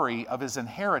glory of his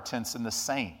inheritance in the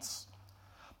saints.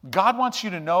 God wants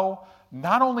you to know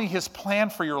not only his plan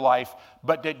for your life,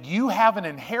 but that you have an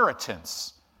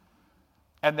inheritance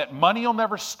and that money will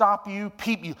never stop you.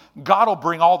 God will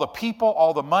bring all the people,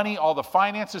 all the money, all the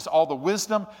finances, all the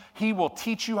wisdom. He will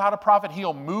teach you how to profit.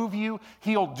 He'll move you.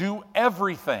 He'll do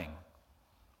everything.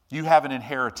 You have an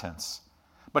inheritance,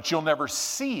 but you'll never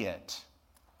see it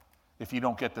if you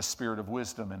don't get the spirit of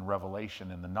wisdom and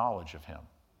revelation and the knowledge of him.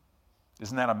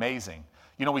 Isn't that amazing?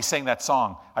 We sang that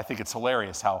song. I think it's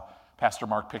hilarious how Pastor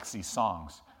Mark picks these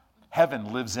songs.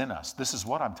 Heaven lives in us. This is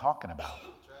what I'm talking about.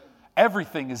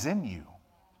 Everything is in you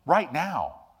right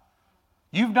now.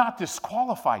 You've not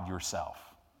disqualified yourself.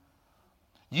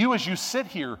 You, as you sit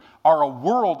here, are a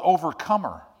world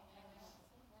overcomer.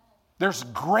 There's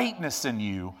greatness in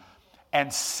you,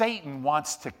 and Satan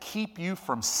wants to keep you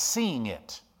from seeing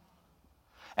it.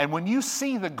 And when you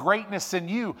see the greatness in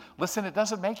you, listen, it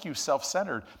doesn't make you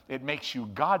self-centered. It makes you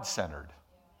God-centered.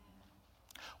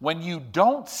 When you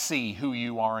don't see who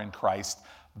you are in Christ,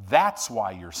 that's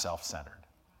why you're self-centered.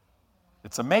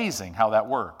 It's amazing how that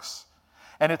works.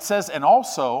 And it says, and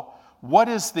also, what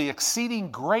is the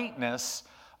exceeding greatness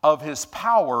of his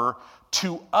power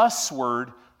to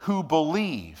usward who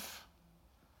believe,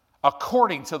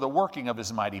 according to the working of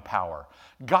his mighty power.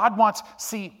 God wants,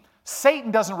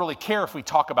 Satan doesn't really care if we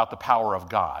talk about the power of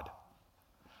God.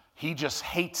 He just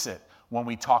hates it when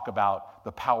we talk about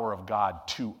the power of God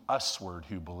to usward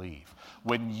who believe.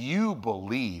 When you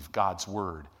believe God's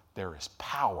word, there is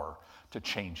power to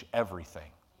change everything.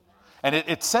 And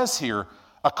it says here,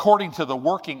 according to the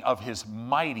working of his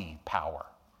mighty power.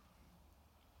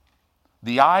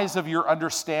 The eyes of your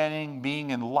understanding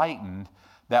being enlightened,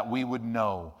 that we would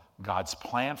know God's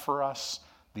plan for us,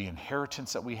 the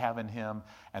inheritance that we have in him,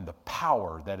 and the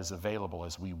power that is available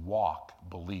as we walk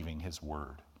believing his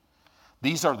word.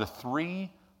 These are the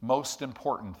three most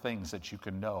important things that you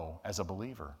can know as a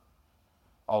believer.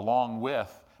 Along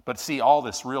with, but see, all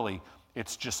this really,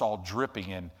 it's just all dripping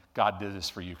in God did this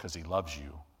for you because he loves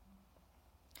you.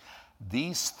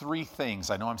 These three things,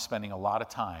 I know I'm spending a lot of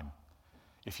time.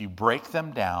 If you break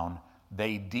them down,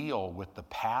 they deal with the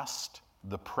past,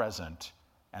 the present,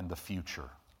 and the future.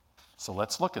 So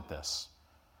let's look at this.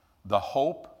 The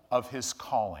hope of his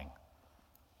calling.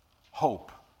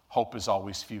 Hope. Hope is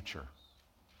always future.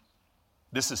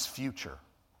 This is future.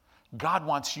 God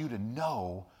wants you to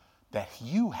know that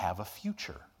you have a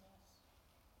future.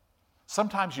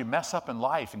 Sometimes you mess up in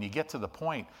life and you get to the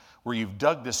point where you've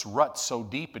dug this rut so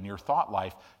deep in your thought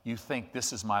life, you think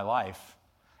this is my life,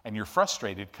 and you're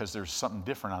frustrated because there's something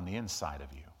different on the inside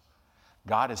of you.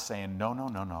 God is saying,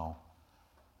 no,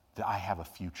 that I have a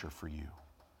future for you.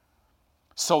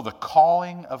 So the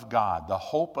calling of God, the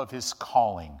hope of his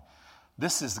calling,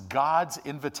 this is God's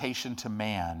invitation to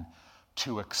man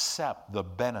to accept the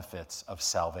benefits of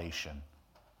salvation.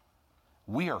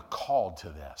 We are called to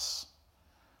this.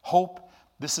 Hope,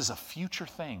 this is a future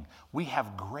thing. We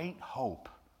have great hope.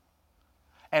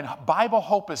 And Bible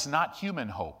hope is not human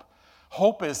hope.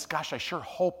 Hope is, gosh, I sure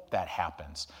hope that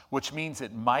happens, which means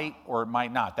it might or it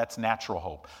might not. That's natural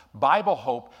hope. Bible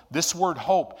hope, this word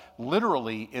hope,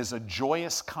 literally is a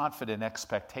joyous, confident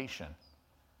expectation.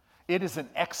 It is an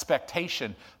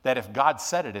expectation that if God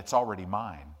said it, it's already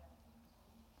mine.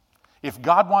 If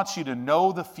God wants you to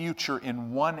know the future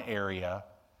in one area,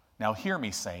 now hear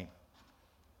me, saint,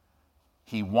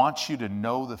 he wants you to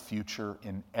know the future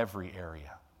in every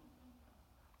area.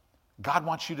 God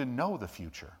wants you to know the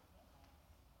future.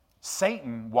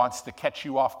 Satan wants to catch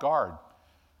you off guard.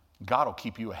 God will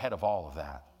keep you ahead of all of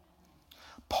that.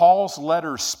 Paul's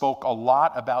letters spoke a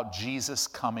lot about Jesus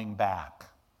coming back.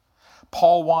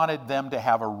 Paul wanted them to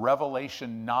have a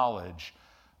revelation knowledge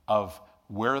of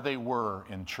where they were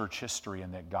in church history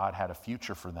and that God had a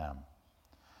future for them.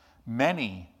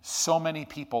 So many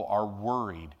people are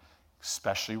worried,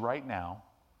 especially right now,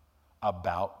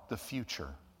 about the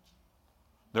future.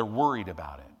 They're worried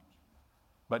about it,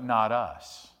 but not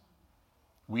us.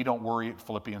 We don't worry,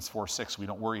 Philippians 4:6, we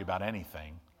don't worry about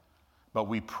anything, but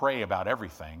we pray about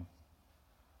everything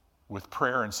with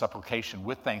prayer and supplication,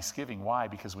 with thanksgiving. Why?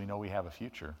 Because we know we have a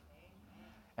future.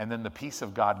 And then the peace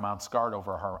of God mounts guard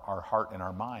over our heart and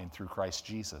our mind through Christ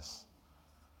Jesus.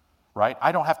 Right?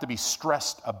 I don't have to be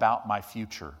stressed about my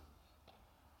future.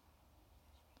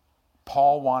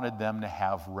 Paul wanted them to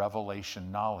have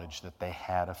revelation knowledge that they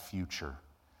had a future.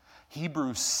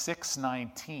 Hebrews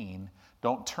 6:19,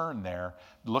 don't turn there.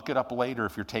 Look it up later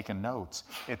if you're taking notes.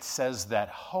 It says that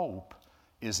hope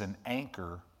is an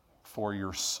anchor for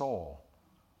your soul.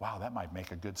 Wow, that might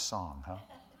make a good song, huh?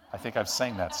 I think I've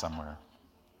sang that somewhere.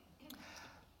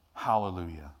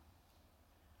 Hallelujah.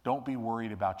 Don't be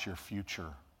worried about your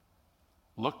future.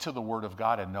 Look to the Word of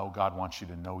God and know God wants you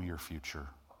to know your future.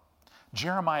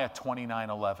 Jeremiah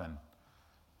 29:11.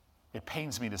 It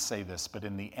pains me to say this, but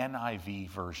in the NIV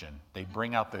version, they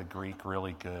bring out the Greek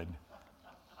really good.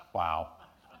 Wow.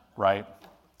 Right?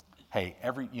 Hey,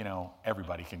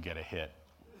 everybody can get a hit.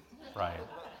 Right?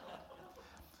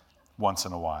 Once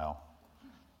in a while.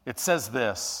 It says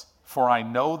this, "For I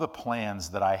know the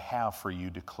plans that I have for you,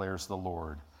 declares the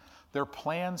Lord. They're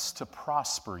plans to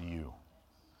prosper you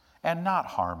and not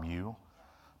harm you,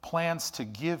 plans to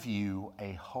give you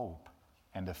a hope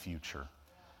and a future."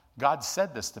 God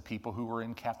said this to people who were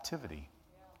in captivity.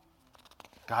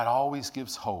 God always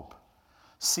gives hope.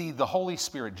 See, the Holy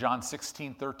Spirit, John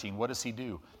 16:13, what does he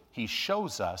do? He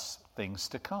shows us things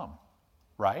to come,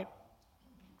 right?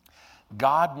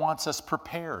 God wants us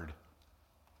prepared.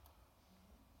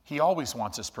 He always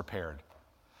wants us prepared.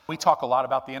 We talk a lot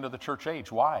about the end of the church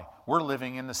age. Why? We're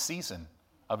living in the season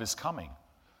of his coming.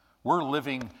 We're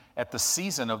living at the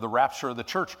season of the rapture of the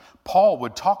church. Paul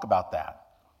would talk about that.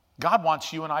 God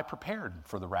wants you and I prepared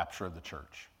for the rapture of the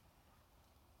church.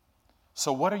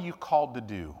 So what are you called to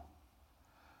do?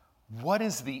 What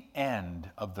is the end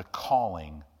of the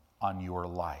calling on your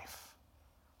life?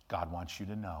 God wants you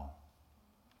to know.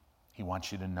 He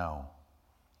wants you to know.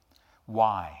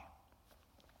 Why?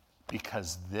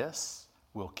 Because this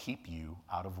will keep you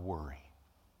out of worry.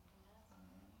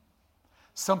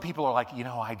 Some people are like,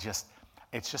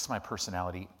 it's just my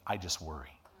personality. I just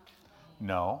worry.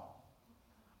 No.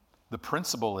 The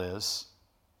principle is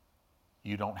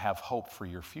you don't have hope for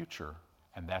your future,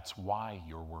 and that's why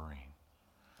you're worrying.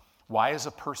 Why is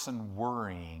a person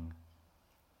worrying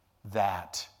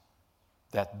that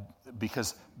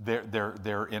because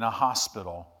they're in a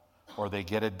hospital or they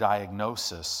get a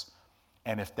diagnosis,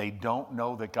 and if they don't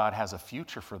know that God has a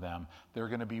future for them, they're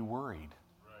going to be worried.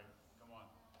 Right. Come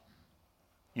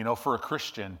on. For a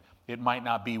Christian, it might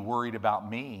not be worried about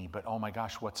me, but oh my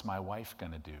gosh, what's my wife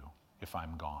going to do if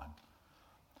I'm gone?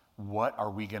 What are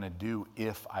we going to do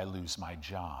if I lose my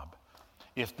job?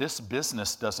 If this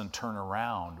business doesn't turn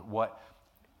around,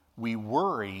 we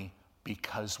worry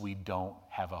because we don't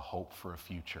have a hope for a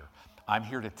future. I'm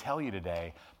here to tell you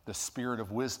today, the spirit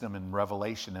of wisdom and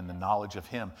revelation and the knowledge of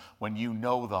him, when you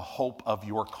know the hope of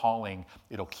your calling,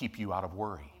 it'll keep you out of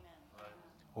worry. Right.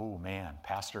 Oh man,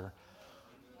 Pastor,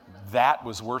 that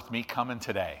was worth me coming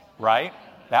today, right?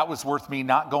 That was worth me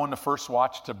not going to First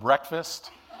Watch to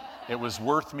breakfast. It was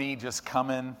worth me just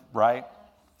coming, right?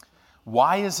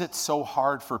 Why is it so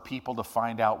hard for people to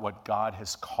find out what God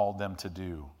has called them to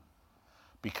do?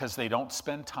 Because they don't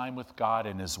spend time with God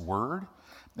in his word,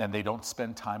 and they don't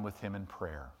spend time with him in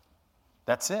prayer.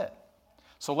 That's it.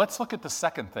 So let's look at the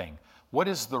second thing. What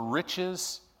is the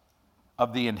riches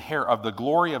of the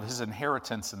glory of his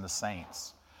inheritance in the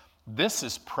saints? This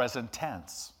is present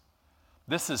tense.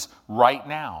 This is right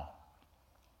now.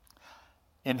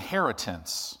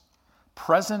 Inheritance.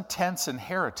 Present tense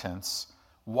inheritance.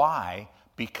 Why?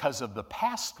 Because of the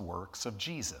past works of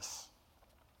Jesus.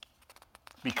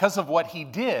 Because of what he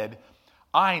did,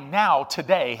 I now,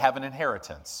 today, have an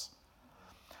inheritance.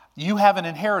 You have an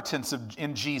inheritance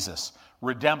in Jesus.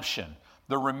 Redemption,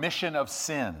 the remission of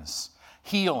sins,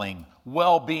 healing,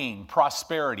 well-being,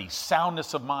 prosperity,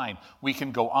 soundness of mind. We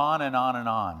can go on and on and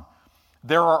on.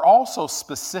 There are also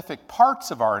specific parts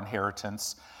of our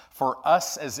inheritance for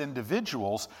us as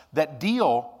individuals that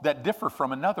differ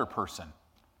from another person.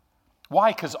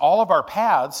 Why? Because all of our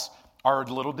paths are a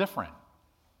little different,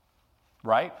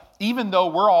 right? Even though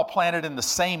we're all planted in the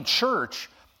same church,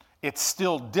 it's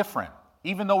still different.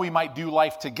 Even though we might do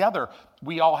life together,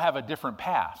 we all have a different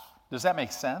path. Does that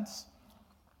make sense?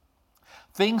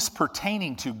 Things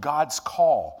pertaining to God's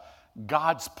call,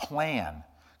 God's plan,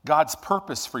 God's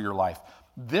purpose for your life.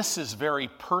 This is very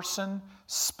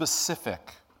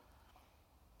person-specific.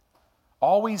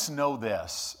 Always know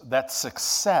this, that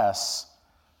success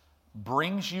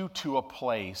brings you to a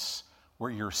place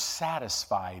where you're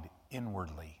satisfied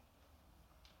inwardly.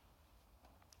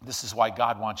 This is why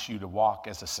God wants you to walk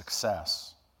as a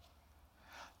success.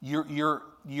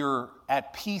 You're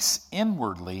at peace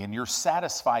inwardly and you're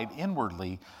satisfied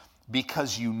inwardly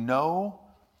because you know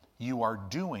you are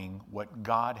doing what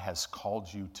God has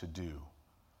called you to do.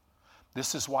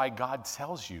 This is why God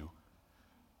tells you,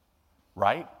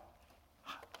 right?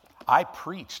 I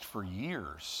preached for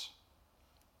years.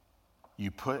 You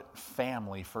put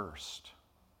family first.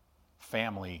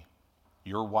 Family,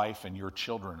 your wife and your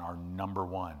children are number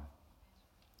one.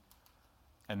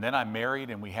 And then I'm married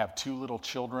and we have 2 little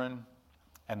children,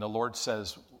 and the Lord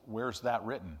says, where's that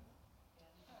written?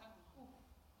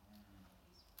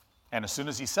 And as soon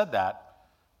as he said that,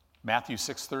 Matthew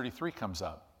 6:33 comes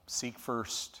up. Seek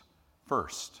first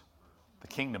the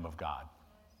kingdom of God.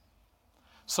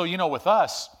 So, with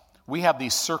us, we have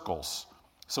these circles.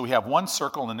 So we have one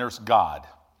circle and there's God.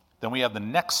 Then we have the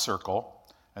next circle,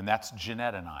 and that's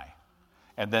Jeanette and I.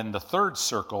 And then the third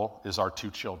circle is our 2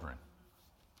 children.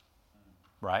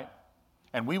 Right?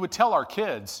 And we would tell our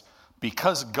kids,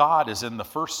 because God is in the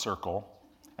first circle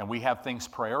and we have things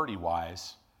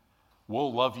priority-wise,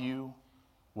 we'll love you,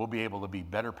 we'll be able to be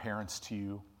better parents to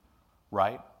you,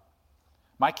 right?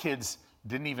 My kids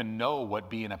didn't even know what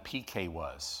being a PK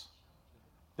was.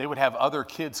 They would have other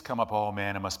kids come up, oh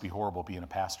man, it must be horrible being a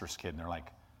pastor's kid. And they're like,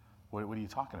 what are you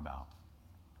talking about?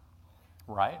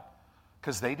 Right?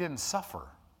 Because they didn't suffer.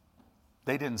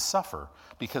 They didn't suffer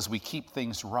because we keep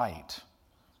things right.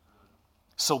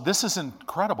 So this is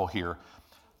incredible here.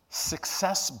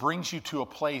 Success brings you to a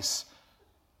place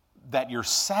that you're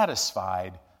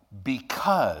satisfied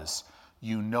because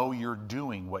you know you're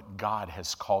doing what God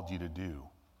has called you to do.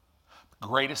 The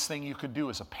greatest thing you could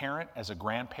do as a parent, as a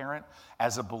grandparent,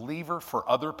 as a believer for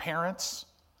other parents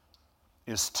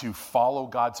is to follow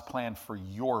God's plan for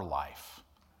your life,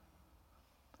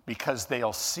 because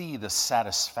they'll see the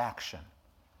satisfaction.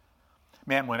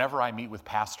 Man, whenever I meet with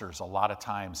pastors, a lot of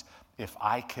times,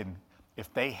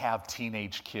 if they have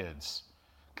teenage kids,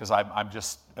 because I'm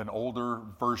just an older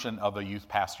version of a youth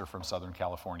pastor from Southern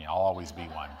California. I'll always be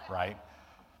one, right?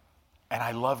 And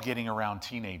I love getting around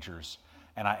teenagers.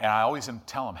 And I always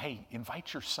tell them, hey,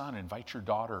 invite your son, invite your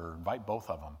daughter, or invite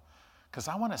both of them. Because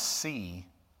I want to see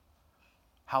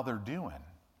how they're doing.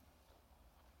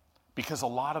 Because a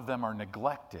lot of them are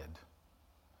neglected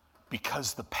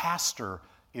because the pastor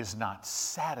is not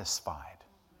satisfied.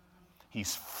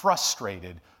 He's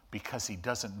frustrated because he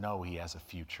doesn't know he has a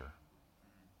future.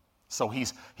 So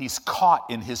he's caught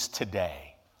in his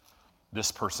today. This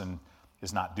person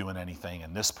is not doing anything,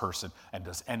 and this person, and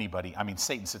does anybody,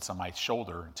 Satan sits on my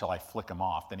shoulder until I flick him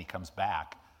off, then he comes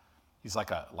back. He's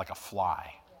like a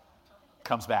fly.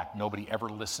 Comes back, nobody ever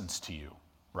listens to you,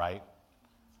 right?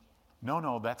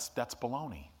 No, that's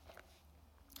baloney.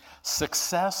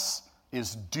 Success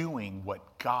is doing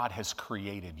what God has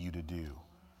created you to do.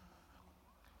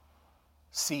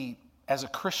 See, as a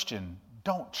Christian,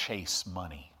 don't chase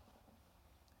money.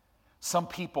 Some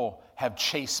people have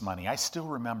chased money. I still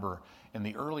remember in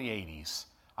the early 80s,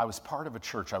 I was part of a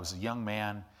church. I was a young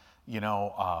man,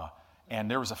 and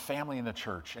there was a family in the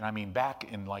church. And back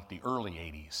in like the early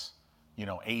 80s,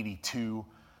 82,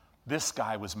 this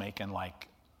guy was making like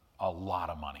a lot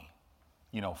of money,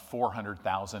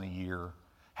 $400,000 a year,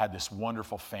 had this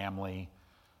wonderful family,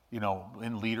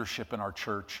 in leadership in our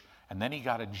church. And then he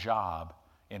got a job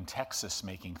in Texas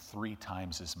making 3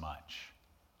 times as much.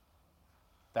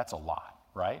 That's a lot,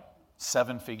 right?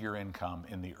 7-figure income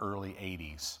in the early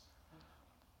 80s.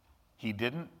 He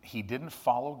didn't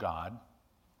follow God,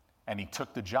 and he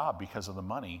took the job because of the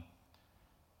money,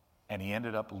 and he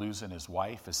ended up losing his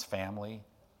wife, his family,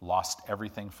 lost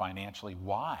everything financially.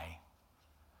 Why?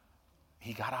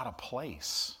 He got out of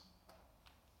place.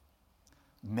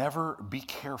 Never be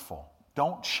careful.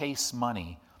 Don't chase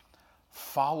money.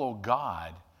 Follow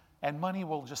God, and money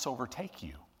will just overtake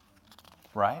you,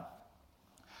 right?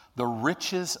 The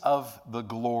riches of the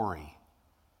glory.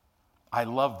 I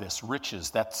love this.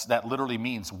 Riches, that literally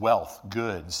means wealth,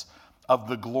 goods, of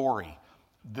the glory.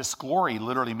 This glory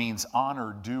literally means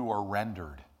honor, due, or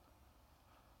rendered.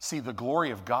 See, the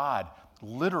glory of God,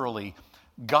 literally,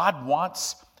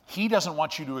 He doesn't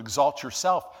want you to exalt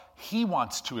yourself. He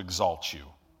wants to exalt you.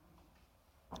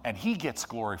 And He gets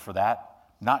glory for that,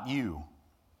 not you.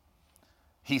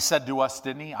 He said to us,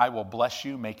 didn't He? I will bless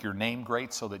you, make your name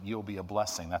great so that you'll be a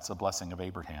blessing. That's the blessing of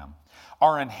Abraham.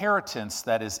 Our inheritance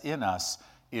that is in us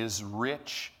is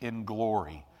rich in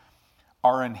glory.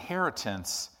 Our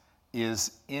inheritance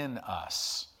is in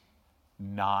us,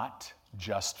 not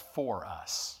just for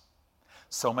us.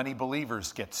 So many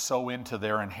believers get so into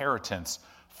their inheritance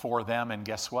for them, and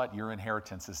guess what? Your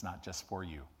inheritance is not just for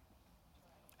you.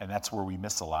 And that's where we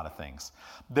miss a lot of things.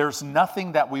 There's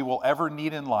nothing that we will ever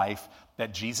need in life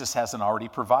that Jesus hasn't already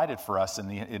provided for us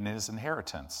in his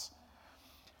inheritance.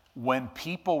 When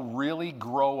people really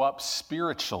grow up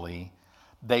spiritually,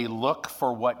 they look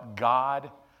for what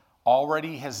God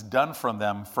already has done from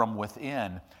them from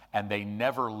within, and they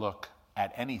never look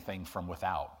at anything from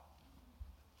without.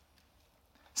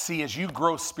 See, as you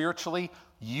grow spiritually,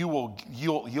 you'll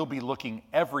be looking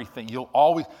everything.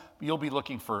 You'll be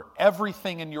looking for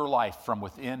everything in your life from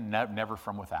within, never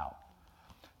from without.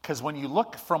 Because when you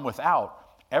look from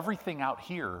without, everything out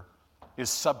here is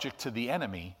subject to the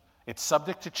enemy. It's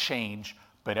subject to change,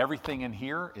 but everything in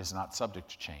here is not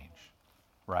subject to change.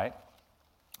 Right?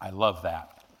 I love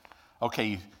that. Okay,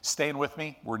 you staying with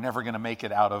me? We're never going to make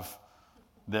it out of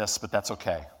this, but that's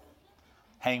okay.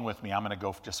 Hang with me. I'm going to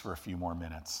go just for a few more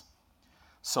minutes.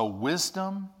 So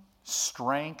wisdom,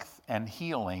 strength, and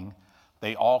healing,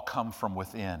 they all come from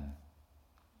within.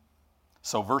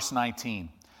 So verse 19,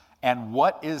 and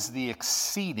what is the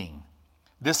exceeding?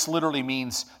 This literally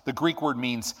means, the Greek word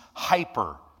means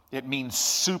hyper. It means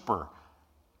super.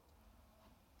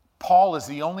 Paul is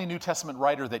the only New Testament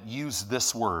writer that used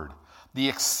this word. The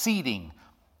exceeding,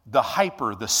 the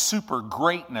hyper, the super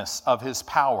greatness of his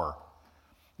power.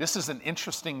 This is an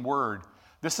interesting word.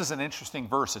 This is an interesting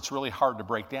verse. It's really hard to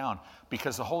break down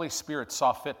because the Holy Spirit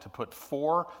saw fit to put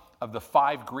 4 of the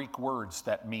 5 Greek words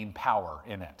that mean power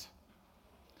in it.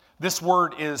 This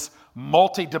word is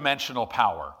multidimensional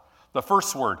power. The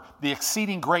first word, the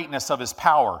exceeding greatness of his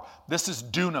power. This is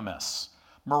dunamis,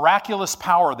 miraculous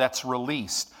power that's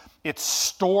released. It's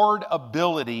stored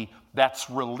ability that's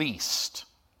released.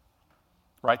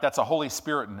 Right? That's a Holy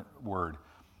Spirit word.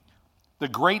 The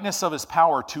greatness of his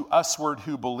power to usward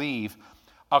who believe,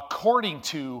 according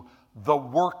to the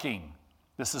working.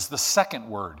 This is the second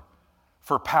word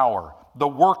for power. The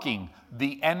working,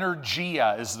 the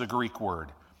energia is the Greek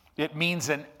word. It means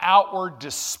an outward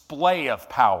display of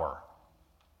power.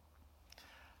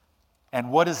 And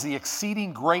what is the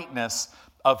exceeding greatness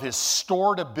of his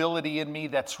stored ability in me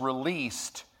that's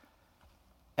released?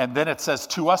 And then it says,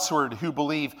 to usward who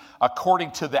believe,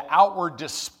 according to the outward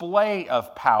display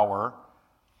of power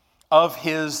of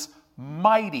his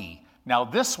mighty. Now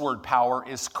this word power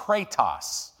is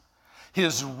kratos,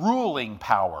 his ruling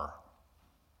power.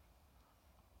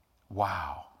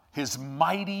 Wow. His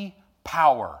mighty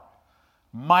power.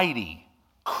 Mighty,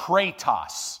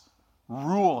 kratos,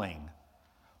 ruling,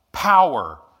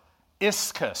 power,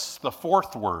 ischus, the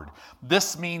fourth word.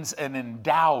 This means an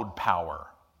endowed power.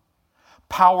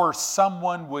 Power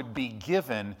someone would be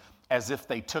given as if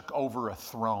they took over a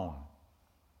throne.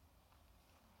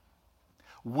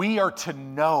 We are to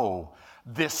know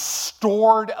this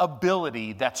stored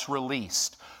ability that's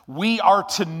released. We are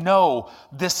to know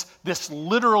this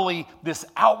literally, this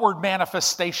outward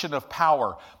manifestation of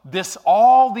power.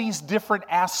 All these different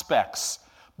aspects.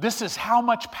 This is how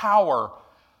much power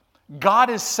God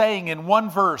is saying in one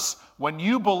verse. When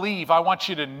you believe, I want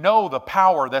you to know the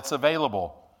power that's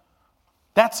available.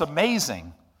 That's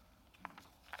amazing.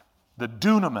 The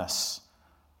dunamis,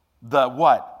 the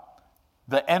what?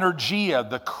 The energia,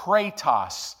 the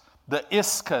kratos, the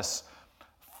ischus.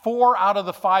 4 out of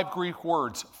the 5 Greek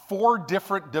words, 4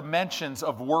 different dimensions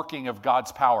of working of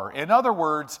God's power. In other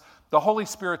words, the Holy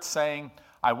Spirit's saying,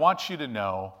 I want you to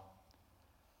know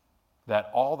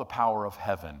that all the power of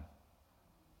heaven,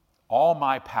 all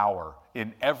my power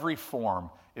in every form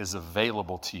is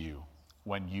available to you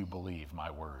when you believe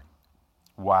my word.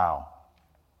 Wow.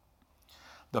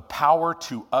 The power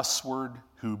to usward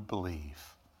who believe.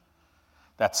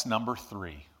 That's number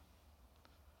 3.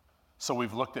 So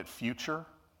we've looked at future.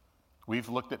 We've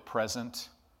looked at present,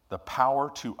 the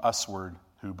power to usward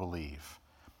who believe.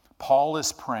 Paul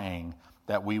is praying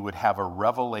that we would have a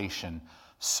revelation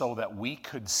so that we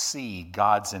could see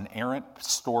God's inerrant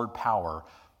stored power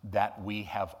that we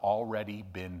have already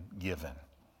been given.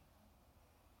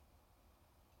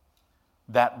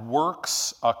 That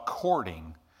works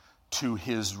according to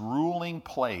his ruling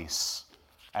place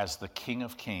as the King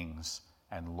of Kings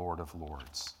and Lord of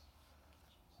Lords.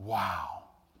 Wow.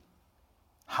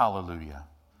 Hallelujah.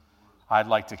 I'd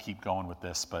like to keep going with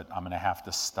this, but I'm going to have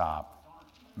to stop.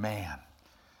 Man.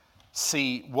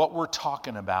 See, what we're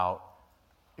talking about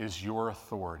is your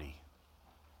authority.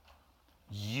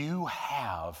 You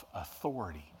have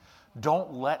authority.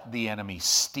 Don't let the enemy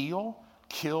steal,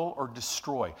 kill, or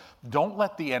destroy. Don't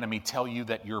let the enemy tell you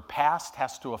that your past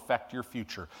has to affect your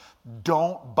future.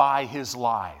 Don't buy his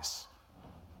lies.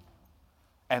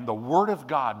 And the Word of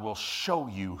God will show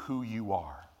you who you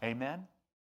are. Amen?